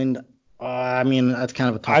against Oakland. That's kind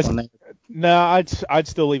of a tough one there. No, I'd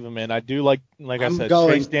still leave him in. I do like I said,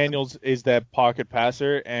 Chase Daniels is that pocket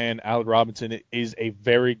passer, and Allen Robinson is a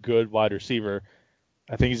very good wide receiver.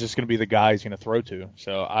 I think he's just going to be the guy he's going to throw to.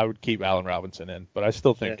 So I would keep Allen Robinson in, but I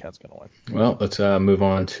still think Kent's going to win. Well, let's move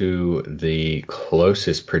on to the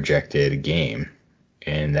closest projected game,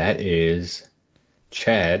 and that is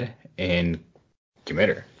Chad and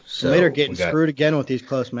Committer. So Committer getting screwed again with these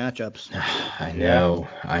close matchups. I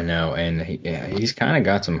know, and he's kind of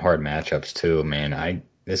got some hard matchups too, man.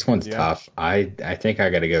 This one's tough. I think I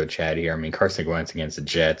got to go with Chad here. Carson Wentz against the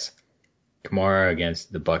Jets, Kamara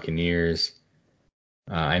against the Buccaneers.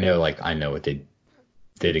 I know what they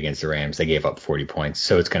did against the Rams. They gave up 40 points,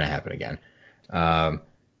 so it's going to happen again.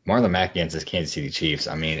 Marlon Mack against the Kansas City Chiefs.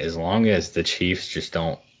 As long as the Chiefs just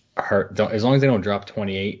as long as they don't drop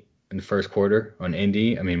 28 in the first quarter on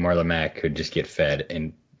Indy, Marlon Mack could just get fed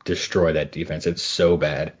and destroy that defense. It's so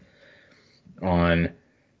bad. On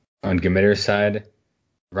Gamitter's side,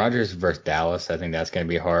 Rodgers versus Dallas, I think that's going to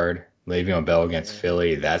be hard. Le'Veon Bell against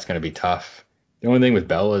Philly, that's going to be tough. The only thing with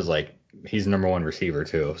Bell is he's the number one receiver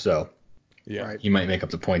too, so he might make up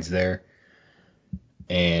the points there.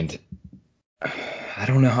 And I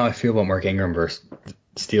don't know how I feel about Mark Ingram versus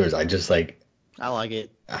Steelers. I like it.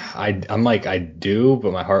 I do,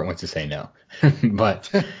 but my heart wants to say no. But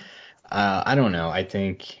I don't know. I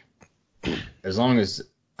think as long as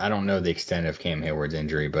I don't know the extent of Cam Hayward's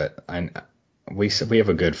injury, but we have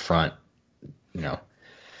a good front.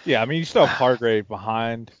 Yeah, you still have Hargrave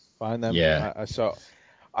behind them. Yeah. So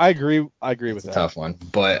I agree with that. It's a tough one,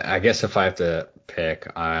 but I guess if I have to pick,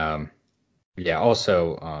 Also,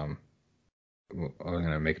 I'm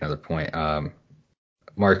gonna make another point.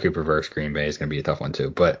 Mark Cooper versus Green Bay is going to be a tough one too.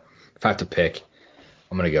 But if I have to pick,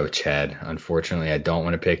 I'm going to go with Chad. Unfortunately, I don't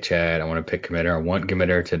want to pick Chad. I want to pick Committer. I want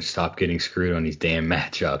Committer to stop getting screwed on these damn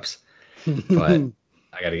matchups. But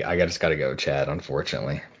I just got to go with Chad,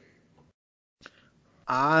 unfortunately.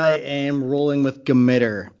 I am rolling with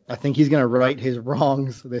Committer. I think he's going to right his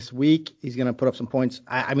wrongs this week. He's going to put up some points.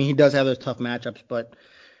 He does have those tough matchups, but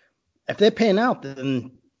if they're paying out,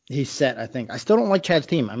 then he's set, I think. I still don't like Chad's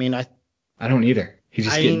team. I don't either. He's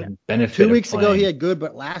just getting benefit. 2 weeks ago he had good,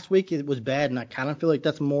 but last week it was bad, and I kind of feel like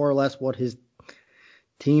that's more or less what his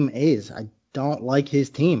team is. I don't like his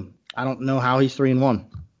team. I don't know how he's 3-1.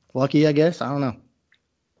 Lucky, I guess. I don't know.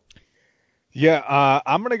 Yeah,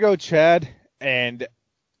 I'm gonna go Chad, and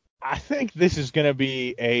I think this is gonna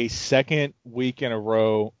be a second week in a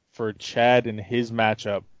row for Chad and his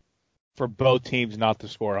matchup for both teams not to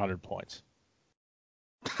score 100 points.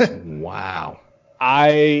 Wow.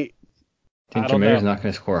 Think Committer's not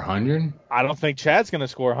going to score 100? I don't think Chad's going to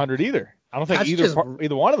score 100 either. I don't think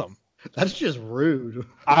either one of them. That's just rude.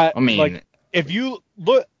 If you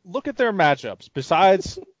look at their matchups,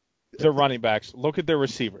 besides their running backs, look at their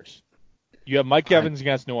receivers. You have Mike Evans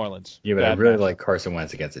against New Orleans. Yeah, but I really like Carson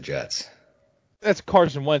Wentz against the Jets. That's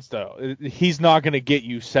Carson Wentz, though. He's not going to get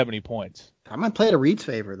you 70 points. I might play to Reed's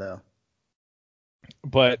favor, though.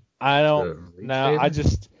 But I don't. Now,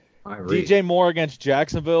 DJ Moore against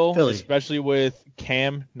Jacksonville, Philly. Especially with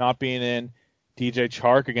Cam not being in. DJ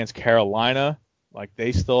Chark against Carolina.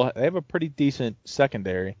 They have a pretty decent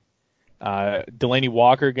secondary. Delaney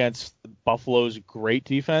Walker against Buffalo's great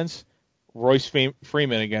defense. Royce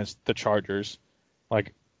Freeman against the Chargers.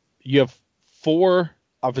 You have 5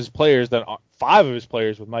 of his players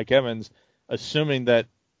with Mike Evans, assuming that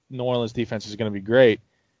New Orleans defense is going to be great,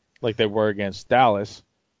 like they were against Dallas.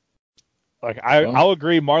 I'll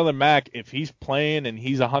agree, Marlon Mack, if he's playing and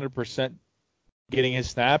he's 100% getting his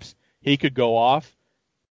snaps, he could go off.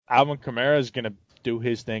 Alvin Kamara is going to do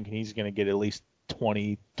his thing, and he's going to get at least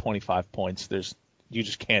 20, 25 points. You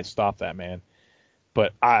just can't stop that, man.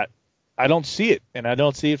 But I don't see it, and I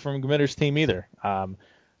don't see it from Committer's team either.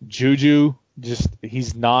 Juju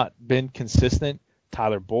he's not been consistent.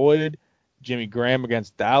 Tyler Boyd, Jimmy Graham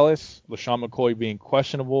against Dallas, LaShawn McCoy being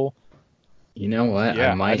questionable. You know what?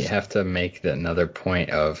 Yeah, I might have to make another point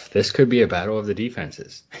of this could be a battle of the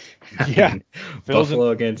defenses. Yeah. Buffalo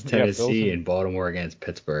against Tennessee Bills and Baltimore against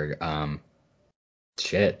Pittsburgh.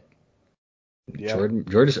 Shit. Yeah. Jordan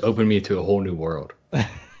just opened me to a whole new world.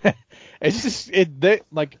 It's just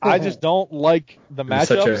I just don't like the was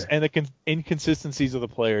such matchups a- and the inconsistencies of the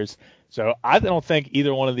players. So I don't think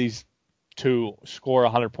either one of these two score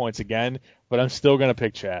 100 points again, but I'm still going to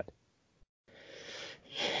pick Chad.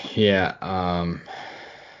 Yeah,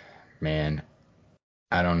 man,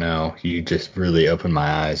 I don't know. You just really opened my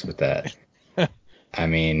eyes with that. I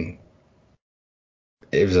mean,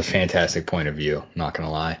 it was a fantastic point of view, not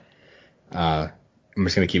gonna lie. I'm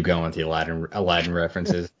just gonna keep going with the Aladdin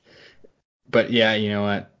references. But yeah, you know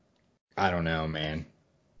what? I don't know, man.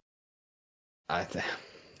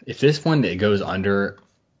 If this one it goes under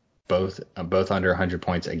both under 100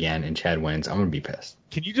 points again and Chad wins, I'm gonna be pissed.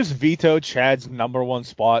 Can you just veto Chad's number one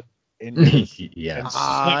spot in Yeah.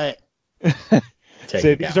 I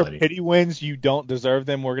say these are Technicality. pity wins, you don't deserve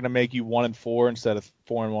them. We're going to make you 1-4 instead of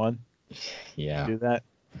 4-1. Yeah. Do that.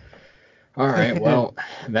 All right. Well,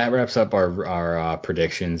 that wraps up our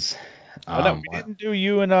predictions. We didn't do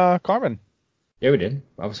you and Carmen. Yeah, we did.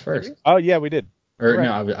 I was first. Oh yeah, we did. Or Right.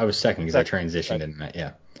 no, I was second because I Second. transitioned Right. into that.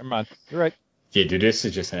 Yeah. Never mind. You're right. Yeah, dude, this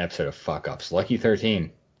is just an episode of fuck ups. Lucky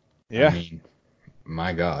 13. Yeah. I mean,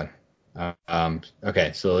 my God.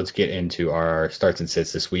 Okay, so let's get into our starts and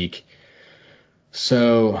sits this week.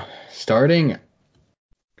 So, starting,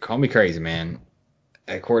 call me crazy, man.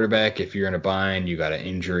 At quarterback, if you're in a bind, you got an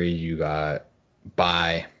injury, you got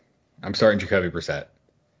bye. I'm starting Jacoby Brissett.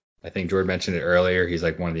 I think Jordan mentioned it earlier. He's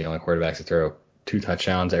like one of the only quarterbacks to throw 2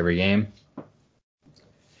 touchdowns every game.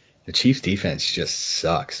 The Chiefs defense just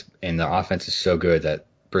sucks, and the offense is so good that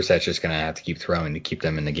Brissett's just gonna have to keep throwing to keep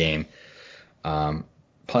them in the game.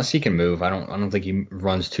 Plus, he can move. I don't think he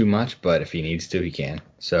runs too much, but if he needs to, he can.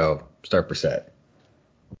 So start Brissett.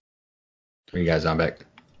 What are you guys on back?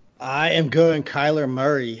 I am going Kyler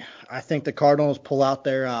Murray. I think the Cardinals pull out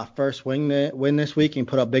their first win this week and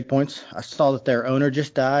put up big points. I saw that their owner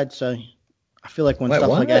just died, so I feel like when Wait, stuff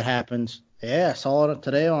what? like that happens, yeah, I saw it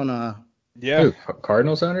today on Yeah. Who,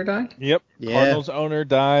 Cardinals owner died? Yep. Yeah. Cardinals owner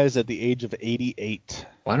dies at the age of 88.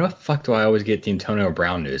 Why the fuck do I always get the Antonio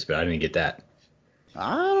Brown news, but I didn't get that?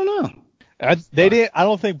 I don't know. They didn't. I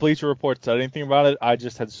don't think Bleacher Report said anything about it. I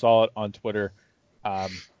just had saw it on Twitter.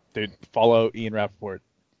 Dude, follow Ian Rappaport.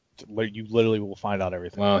 You literally will find out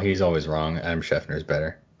everything. Well, he's always wrong. Adam Scheffner's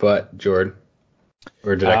better. But, Jordan,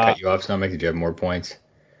 or did I cut you off, Stomach? Did you have more points?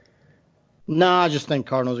 No, I just think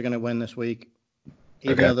Cardinals are going to win this week,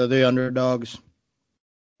 even Okay. though they're the underdogs.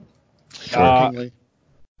 I'm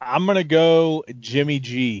going to go Jimmy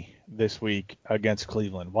G this week against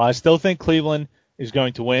Cleveland. While I still think Cleveland is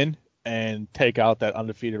going to win and take out that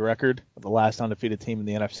undefeated record of the last undefeated team in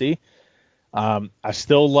the NFC, I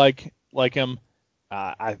still like him.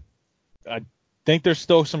 I think there's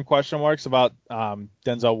still some question marks about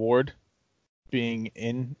Denzel Ward being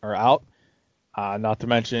in or out. Not to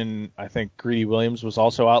mention, I think Greedy Williams was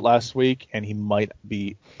also out last week, and he might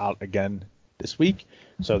be out again this week.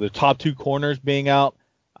 So the top 2 corners being out.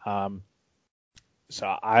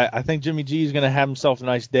 So I think Jimmy G is going to have himself a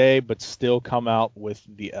nice day, but still come out with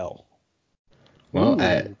the L. Well,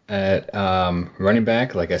 at running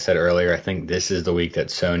back, like I said earlier, I think this is the week that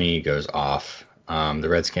Sony goes off. The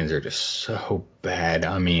Redskins are just so bad.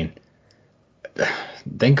 I mean,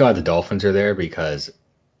 thank God the Dolphins are there because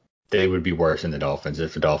they would be worse than the Dolphins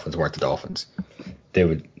if the Dolphins weren't the Dolphins. They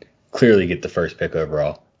would clearly get the first pick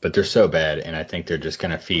overall, but they're so bad, and I think they're just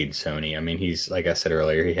going to feed Sony. I mean, he's, like I said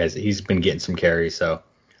earlier, he's been getting some carries, so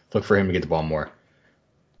look for him to get the ball more.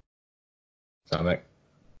 Stomach.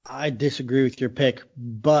 I disagree with your pick,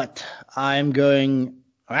 but I'm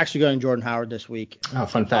actually going Jordan Howard this week. Oh,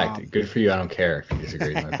 fun fact. Good for you. I don't care if you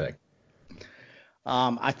disagree with my pick.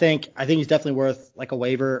 I think he's definitely worth like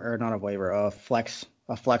a flex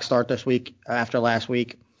start this week after last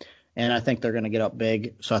week, and I think they're going to get up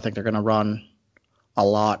big. So I think they're going to run a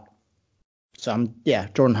lot. So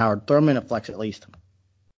Jordan Howard, throw him in a flex at least.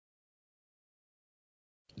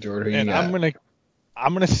 Jordan, And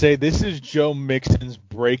I'm gonna say this is Joe Mixon's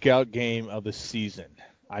breakout game of the season.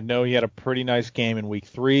 I know he had a pretty nice game in week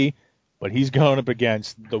 3, but he's going up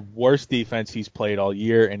against the worst defense he's played all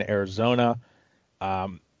year in Arizona.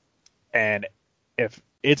 And if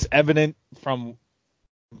it's evident from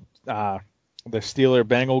the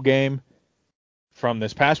Steeler-Bengal game from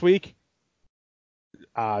this past week,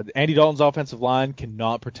 Andy Dalton's offensive line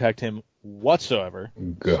cannot protect him whatsoever.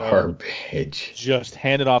 Garbage. So just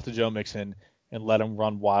hand it off to Joe Mixon and let him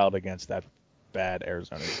run wild against that bad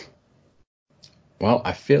Arizona. Well,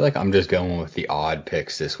 I feel like I'm just going with the odd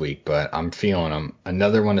picks this week, but I'm feeling them.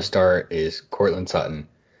 Another one to start is Cortland Sutton.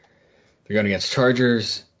 They're going against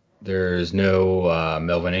Chargers. There's no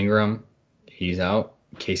Melvin Ingram. He's out.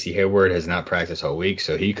 Casey Hayward has not practiced all week,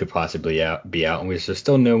 so he could possibly be out. And there's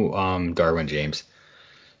still no Darwin James.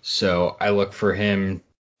 So I look for him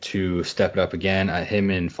to step it up again.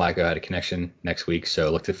 Him and Flacco had a connection next week,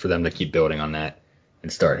 so look for them to keep building on that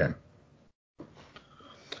and start him.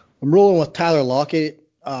 I'm rolling with Tyler Lockett.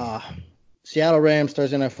 Seattle Rams,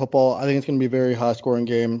 Thursday Night Football. I think it's going to be a very high-scoring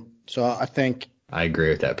game. So I think I agree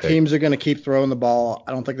with that pick. Teams are going to keep throwing the ball.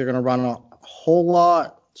 I don't think they're going to run a whole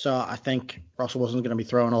lot. So I think Russell Wilson's going to be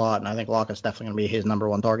throwing a lot, and I think Lockett's definitely going to be his number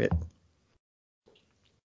one target.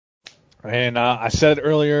 And I said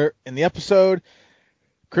earlier in the episode,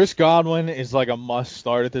 Chris Godwin is like a must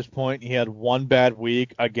start at this point. He had one bad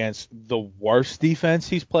week against the worst defense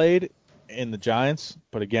he's played in the Giants.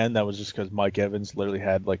 But again, that was just because Mike Evans literally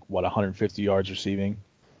had 150 yards receiving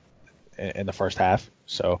in the first half.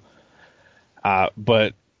 So,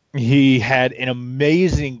 but he had an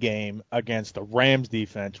amazing game against the Rams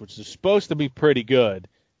defense, which is supposed to be pretty good.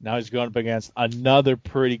 Now he's going up against another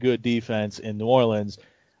pretty good defense in New Orleans.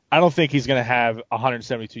 I don't think he's going to have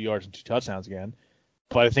 172 yards and 2 touchdowns again,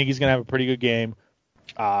 but I think he's going to have a pretty good game.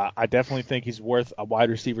 I definitely think he's worth a wide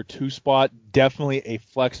receiver 2 spot, definitely a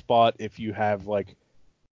flex spot if you have,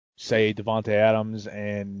 say, Devontae Adams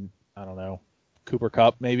and, I don't know, Cooper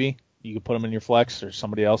Kupp maybe. You could put him in your flex or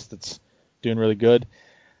somebody else that's doing really good.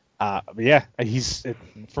 But yeah,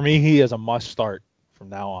 for me, he is a must start from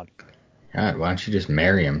now on. God, why don't you just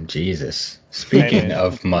marry him? Jesus. Speaking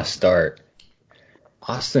of must start,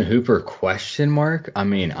 Austin Hooper ? I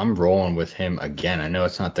mean, I'm rolling with him again. I know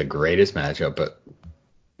it's not the greatest matchup, but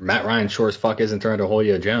Matt Ryan sure as fuck isn't throwing to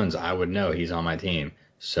Julio Jones. I would know he's on my team.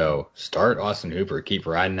 So start Austin Hooper. Keep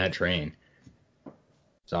riding that train.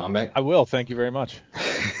 Zombek? I will. Thank you very much.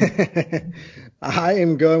 I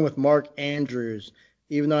am going with Mark Andrews.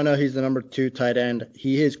 Even though I know he's the number 2 tight end,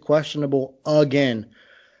 he is questionable again.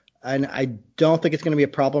 And I don't think it's going to be a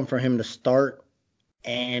problem for him to start.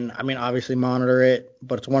 And, I mean, obviously monitor it,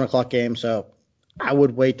 but it's a 1 o'clock game, so I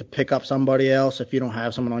would wait to pick up somebody else if you don't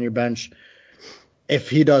have someone on your bench. If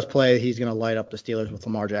he does play, he's going to light up the Steelers with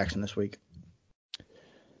Lamar Jackson this week.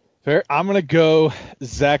 Fair. I'm going to go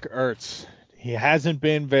Zach Ertz. He hasn't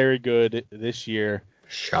been very good this year.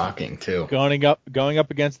 Shocking, too. Going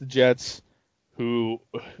up against the Jets, whose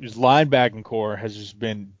linebacking core has just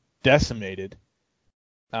been decimated.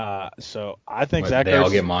 So I think Zach Ertz... They all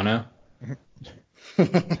get mono?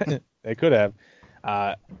 They could have.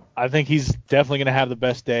 I think he's definitely going to have the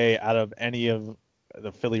best day out of any of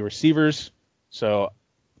the Philly receivers. So,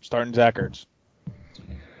 starting Zach Ertz.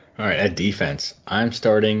 All right, at defense, I'm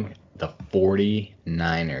starting the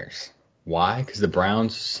 49ers. Why? Because the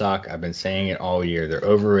Browns suck. I've been saying it all year. They're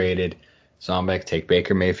overrated. Zombek, take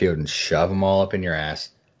Baker Mayfield and shove them all up in your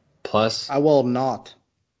ass. Plus, I will not.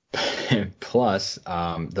 Plus,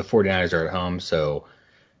 the 49ers are at home, so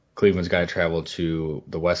Cleveland's got to travel to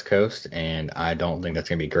the West Coast, and I don't think that's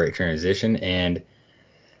going to be a great transition. And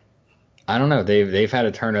I don't know. They've had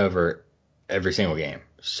a turnover every single game.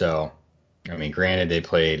 So, I mean, granted, they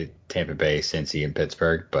played Tampa Bay, Cincy, and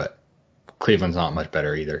Pittsburgh, but Cleveland's not much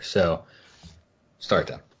better either. So, start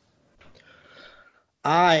them.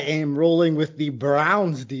 I am rolling with the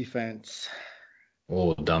Browns defense.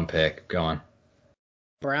 Oh, dumb pick. Go on.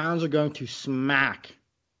 Browns are going to smack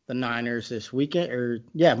the Niners this weekend,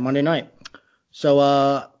 Monday night. So,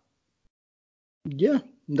 I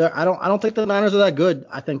don't think the Niners are that good.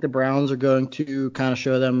 I think the Browns are going to kind of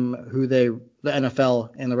show them the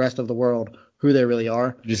NFL and the rest of the world, who they really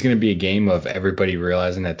are. Just going to be a game of everybody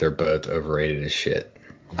realizing that they're both overrated as shit.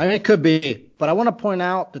 I mean, it could be, but I want to point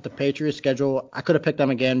out that the Patriots schedule, I could have picked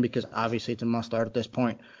them again because obviously it's a must start at this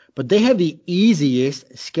point, but they have the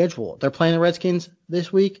easiest schedule. They're playing the Redskins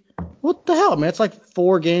this week. What the hell, man? It's like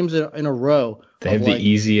 4 games in a row. They have the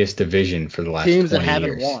easiest division for the last 20 years. Teams that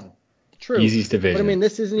haven't won. True. Easiest division. But I mean,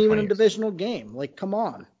 this isn't even a divisional game. Come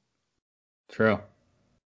on. True.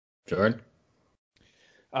 Jordan?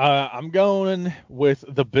 I'm going with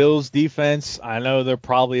the Bills defense. I know they're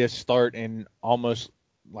probably a start in almost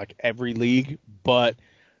every league, but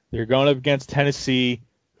they're going up against Tennessee,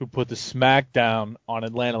 who put the smack down on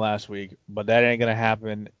Atlanta last week, but that ain't going to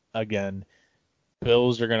happen again.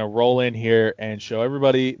 Bills are going to roll in here and show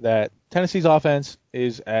everybody that Tennessee's offense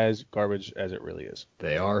is as garbage as it really is.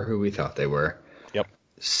 They are who we thought they were. Yep.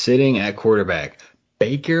 Sitting at quarterback,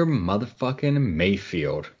 Baker motherfucking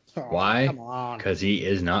Mayfield. Oh, Why? come on. Because he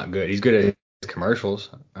is not good. He's good at his commercials.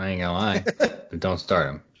 I ain't gonna lie. But don't start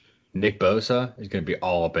him. Nick Bosa is gonna be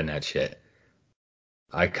all up in that shit.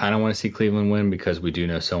 I kind of want to see Cleveland win because we do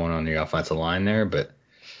know someone on the offensive line there, but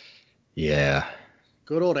yeah.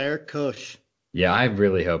 Good old Eric Kush. Yeah, I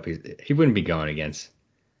really hope he wouldn't be going against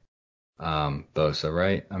Bosa,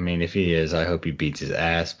 right? I mean, if he is, I hope he beats his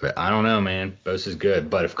ass, but I don't know, man. Bosa's good,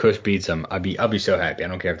 but if Kush beats him, I'll be so happy. I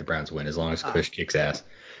don't care if the Browns win as long as Kush kicks ass.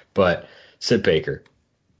 But Sid Baker.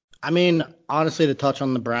 I mean, honestly, to touch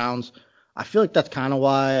on the Browns, I feel like that's kind of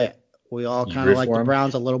why we all You kind root of like for the 'em?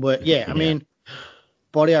 Browns a little bit. Yeah, I mean,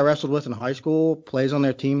 buddy I wrestled with in high school plays on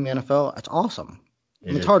their team in the NFL. That's awesome. I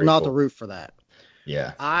mean, It it's is hard pretty not cool. to root for that.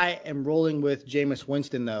 Yeah. I am rolling with Jameis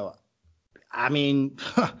Winston, though. I mean,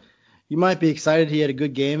 you might be excited he had a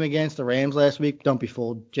good game against the Rams last week. Don't be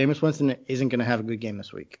fooled. Jameis Winston isn't going to have a good game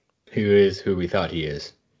this week. Who is who we thought he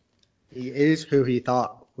is. He is who he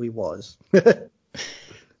thought he was.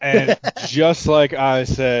 And just like I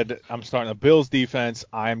said, I'm starting the Bills defense.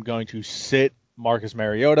 I'm going to sit Marcus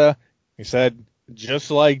Mariota. He said, just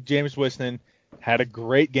like Jameis Winston had a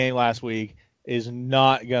great game last week, is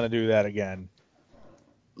not going to do that again.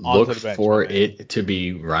 Look Onto the bench, for my man. it to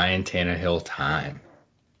be Ryan Tannehill time.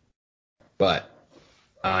 But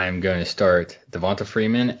I'm going to start Devonta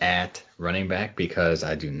Freeman at running back because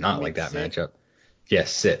I do not like that sit? matchup.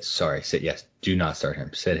 Yes, sit. Sorry, sit. Yes, do not start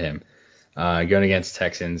him. Sit him. Going against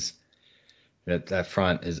Texans, that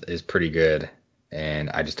front is pretty good, and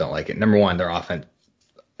I just don't like it. Number one, their offense,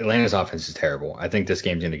 Atlanta's offense is terrible. I think this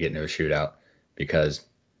game's going to get into a shootout because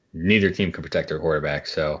neither team can protect their quarterback.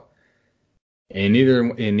 So, and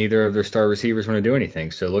neither of their star receivers want to do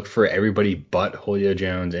anything. So look for everybody but Julio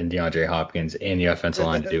Jones and DeAndre Hopkins and the offensive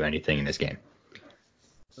line to do anything in this game.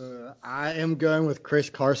 I am going with Chris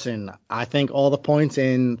Carson. I think all the points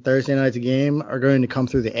in Thursday night's game are going to come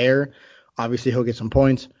through the air. Obviously, he'll get some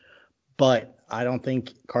points, but I don't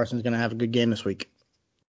think Carson's going to have a good game this week.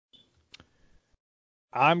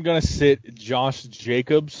 I'm going to sit Josh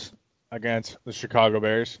Jacobs against the Chicago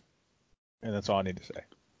Bears, and that's all I need to say.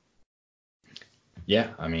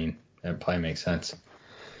 Yeah, I mean, that probably makes sense.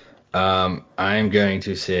 I'm going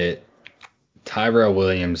to sit Tyrell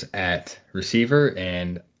Williams at receiver,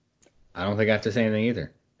 and I don't think I have to say anything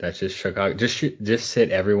either. That's just Chicago. Just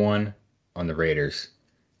sit everyone on the Raiders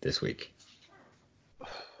this week.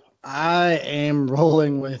 I am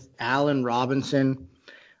rolling with Allen Robinson.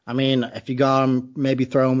 I mean, if you got him, maybe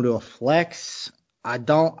throw him to a flex. I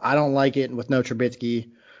don't like it with no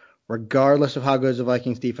Trubisky. Regardless of how good the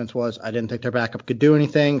Vikings defense was, I didn't think their backup could do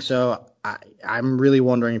anything. So I'm really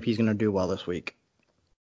wondering if he's going to do well this week.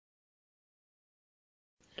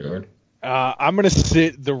 Jordan? I'm going to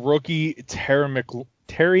sit the rookie Terry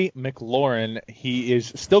McLaurin. He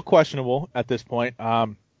is still questionable at this point.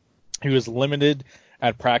 He was limited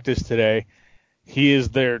at practice today. He is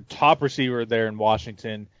their top receiver there in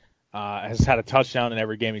Washington. Has had a touchdown in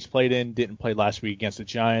every game he's played in. Didn't play last week against the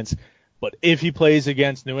Giants. But if he plays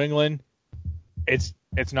against New England, it's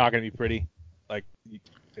not going to be pretty. Like,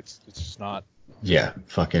 it's just not. Yeah,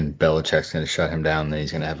 fucking Belichick's going to shut him down, then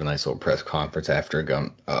he's going to have a nice little press conference after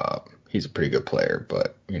going, he's a pretty good player,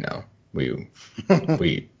 but, you know, we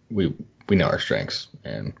know our strengths,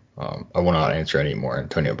 and I will not answer any more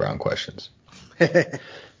Antonio Brown questions.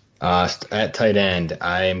 At tight end,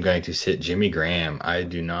 I am going to sit Jimmy Graham. I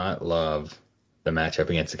do not love the matchup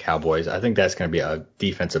against the Cowboys. I think that's going to be a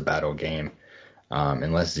defensive battle game,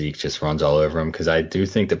 unless Zeke just runs all over him, because I do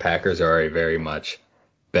think the Packers are a very much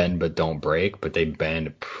bend but don't break, but they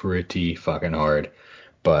bend pretty fucking hard.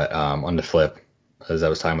 But on the flip, as I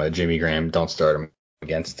was talking about, Jimmy Graham, don't start him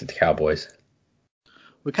against the Cowboys.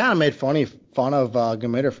 We kind of made fun of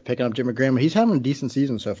Gamitter for picking up Jimmy Graham. He's having a decent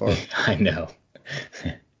season so far. I know.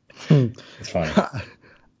 It's funny.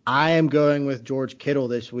 I am going with George Kittle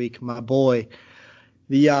this week, my boy.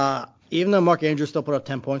 Even though Mark Andrews still put up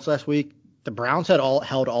 10 points last week, the Browns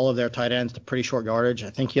held all of their tight ends to pretty short yardage.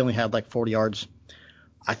 I think he only had like 40 yards.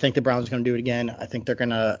 I think the Browns are going to do it again. I think they're going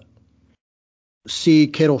to see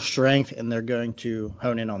Kittle's strength, and they're going to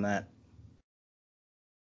hone in on that.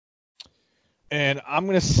 And I'm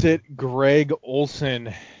going to sit Greg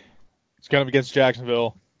Olsen. It's going to be against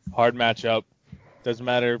Jacksonville. Hard matchup. Doesn't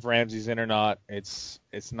matter if Ramsey's in or not. It's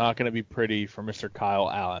not going to be pretty for Mr. Kyle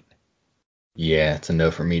Allen. Yeah, it's a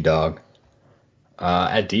no for me, dog.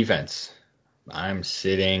 At defense, I'm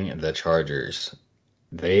sitting the Chargers.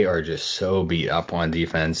 They are just so beat up on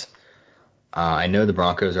defense. I know the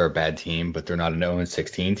Broncos are a bad team, but they're not an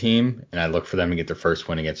 0-16 team, and I look for them to get their first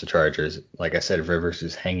win against the Chargers. Like I said, Rivers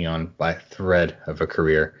is hanging on by a thread of a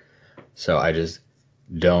career. So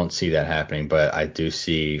don't see that happening, but I do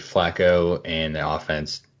see Flacco and the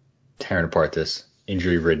offense tearing apart this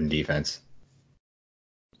injury-ridden defense.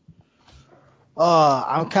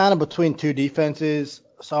 I'm kind of between two defenses,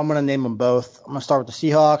 so I'm going to name them both. I'm going to start with the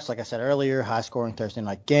Seahawks. Like I said earlier, high-scoring Thursday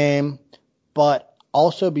night game. But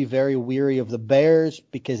also be very weary of the Bears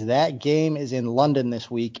because that game is in London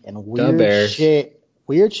this week, and weird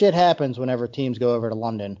shit happens whenever teams go over to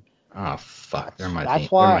London. Oh, fuck. They're my That's team.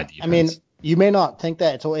 why, They're my defense. I mean, you may not think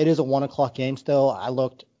that. It is a 1 o'clock game still. I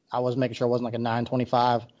was making sure it wasn't like a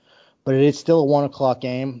 9:25, but it is still a 1 o'clock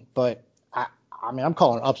game. But, I mean, I'm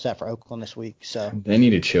calling an upset for Oakland this week. So They need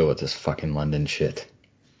to chill with this fucking London shit.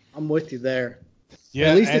 I'm with you there. Yeah,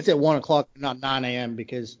 at least it's at 1 o'clock, not 9 a.m.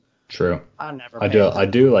 because True. I I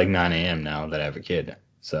do like 9 a.m. now that I have a kid.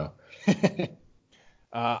 So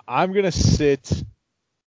I'm gonna sit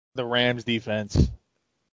the Rams defense.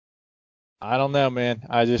 I don't know, man.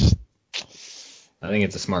 I think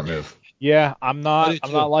it's a smart move. Yeah, I'm not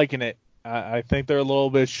liking it. I think they're a little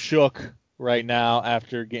bit shook right now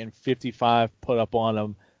after getting 55 put up on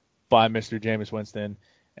them by Mr. Jameis Winston.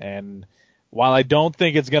 And while I don't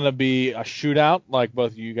think it's going to be a shootout like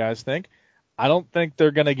both of you guys think, I don't think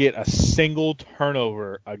they're going to get a single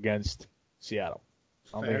turnover against Seattle.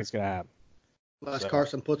 I don't think it's going to happen. Unless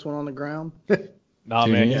Carson puts one on the ground. Nah,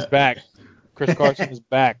 man, he's back. Chris Carson is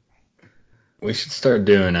back. We should start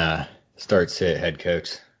doing start-sit head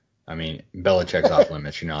coach. I mean, Belichick's off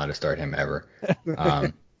limits. You're not allowed to start him ever.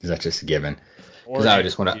 Is that just a given? Because I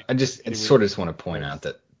just want to point out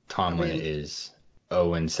that Tomlin is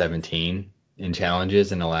 0-17 in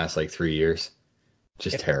challenges in the last 3 years.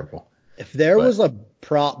 Just terrible. If there was a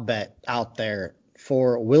prop bet out there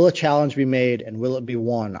for will a challenge be made and will it be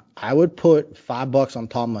won, I would put $5 on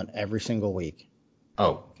Tomlin every single week.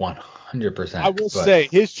 Oh, 100%. I will say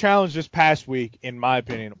his challenge this past week, in my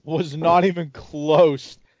opinion, was not even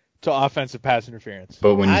close to offensive pass interference.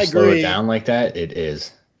 But when you slow it down like that, it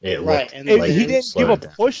is. It right. And he didn't give a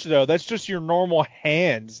push though. That's just your normal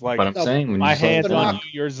hands. But I'm saying when my you slow hands it down, on you,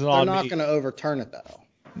 yours is on me. They're not going to overturn it though.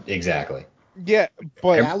 Exactly. Yeah,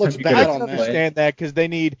 but that looks bad on them. I understand that because they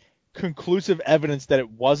need conclusive evidence that it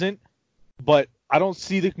wasn't, but I don't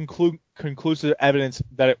see the conclusive evidence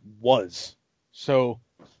that it was. So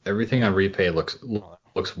everything on replay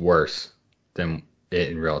looks worse than it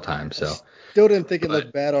in real time. So still didn't think it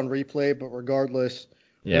looked bad on replay, but regardless,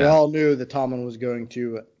 we all knew that Tomlin was going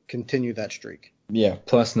to continue that streak. Yeah.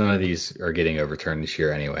 Plus, none of these are getting overturned this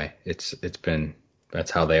year anyway.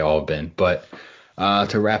 That's how they all have been. But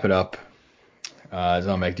to wrap it up,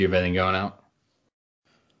 Zomek, do you have anything going out?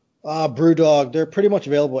 Brewdog, they're pretty much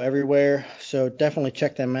available everywhere, so definitely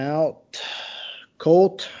check them out.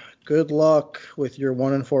 Colt, good luck with your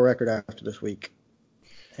 1-4 record after this week.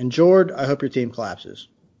 And Jord, I hope your team collapses.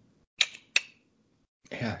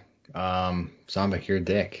 Yeah. Zomek, you're a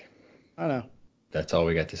dick. I know. That's all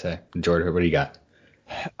we got to say. Jord, what do you got?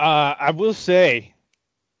 I will say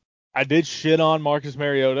I did shit on Marcus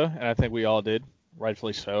Mariota, and I think we all did,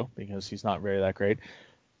 rightfully so, because he's not really that great.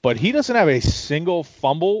 But he doesn't have a single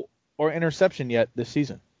fumble or interception yet this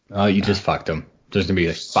season. Oh, you just fucked him. There's going to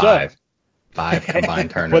be five combined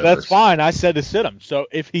turnovers. But that's fine. I said to sit him. So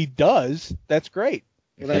if he does, that's great.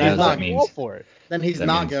 Well, then he's not all for it. Then he's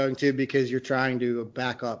not going to because you're trying to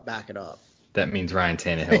back it up. That means Ryan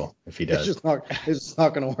Tannehill if he does. It's just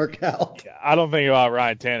not going to work out. Yeah, I don't think about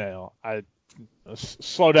Ryan Tannehill.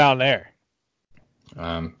 Slow down there.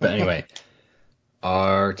 But anyway,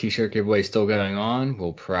 our T-shirt giveaway is still going on.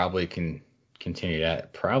 We'll probably continue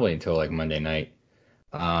that probably until Monday night.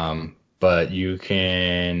 But you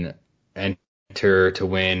can enter to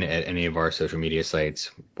win at any of our social media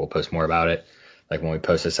sites. We'll post more about it when we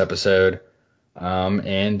post this episode.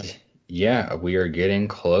 And yeah, we are getting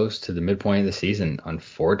close to the midpoint of the season,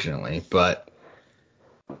 unfortunately. But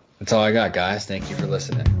that's all I got, guys. Thank you for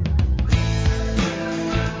listening.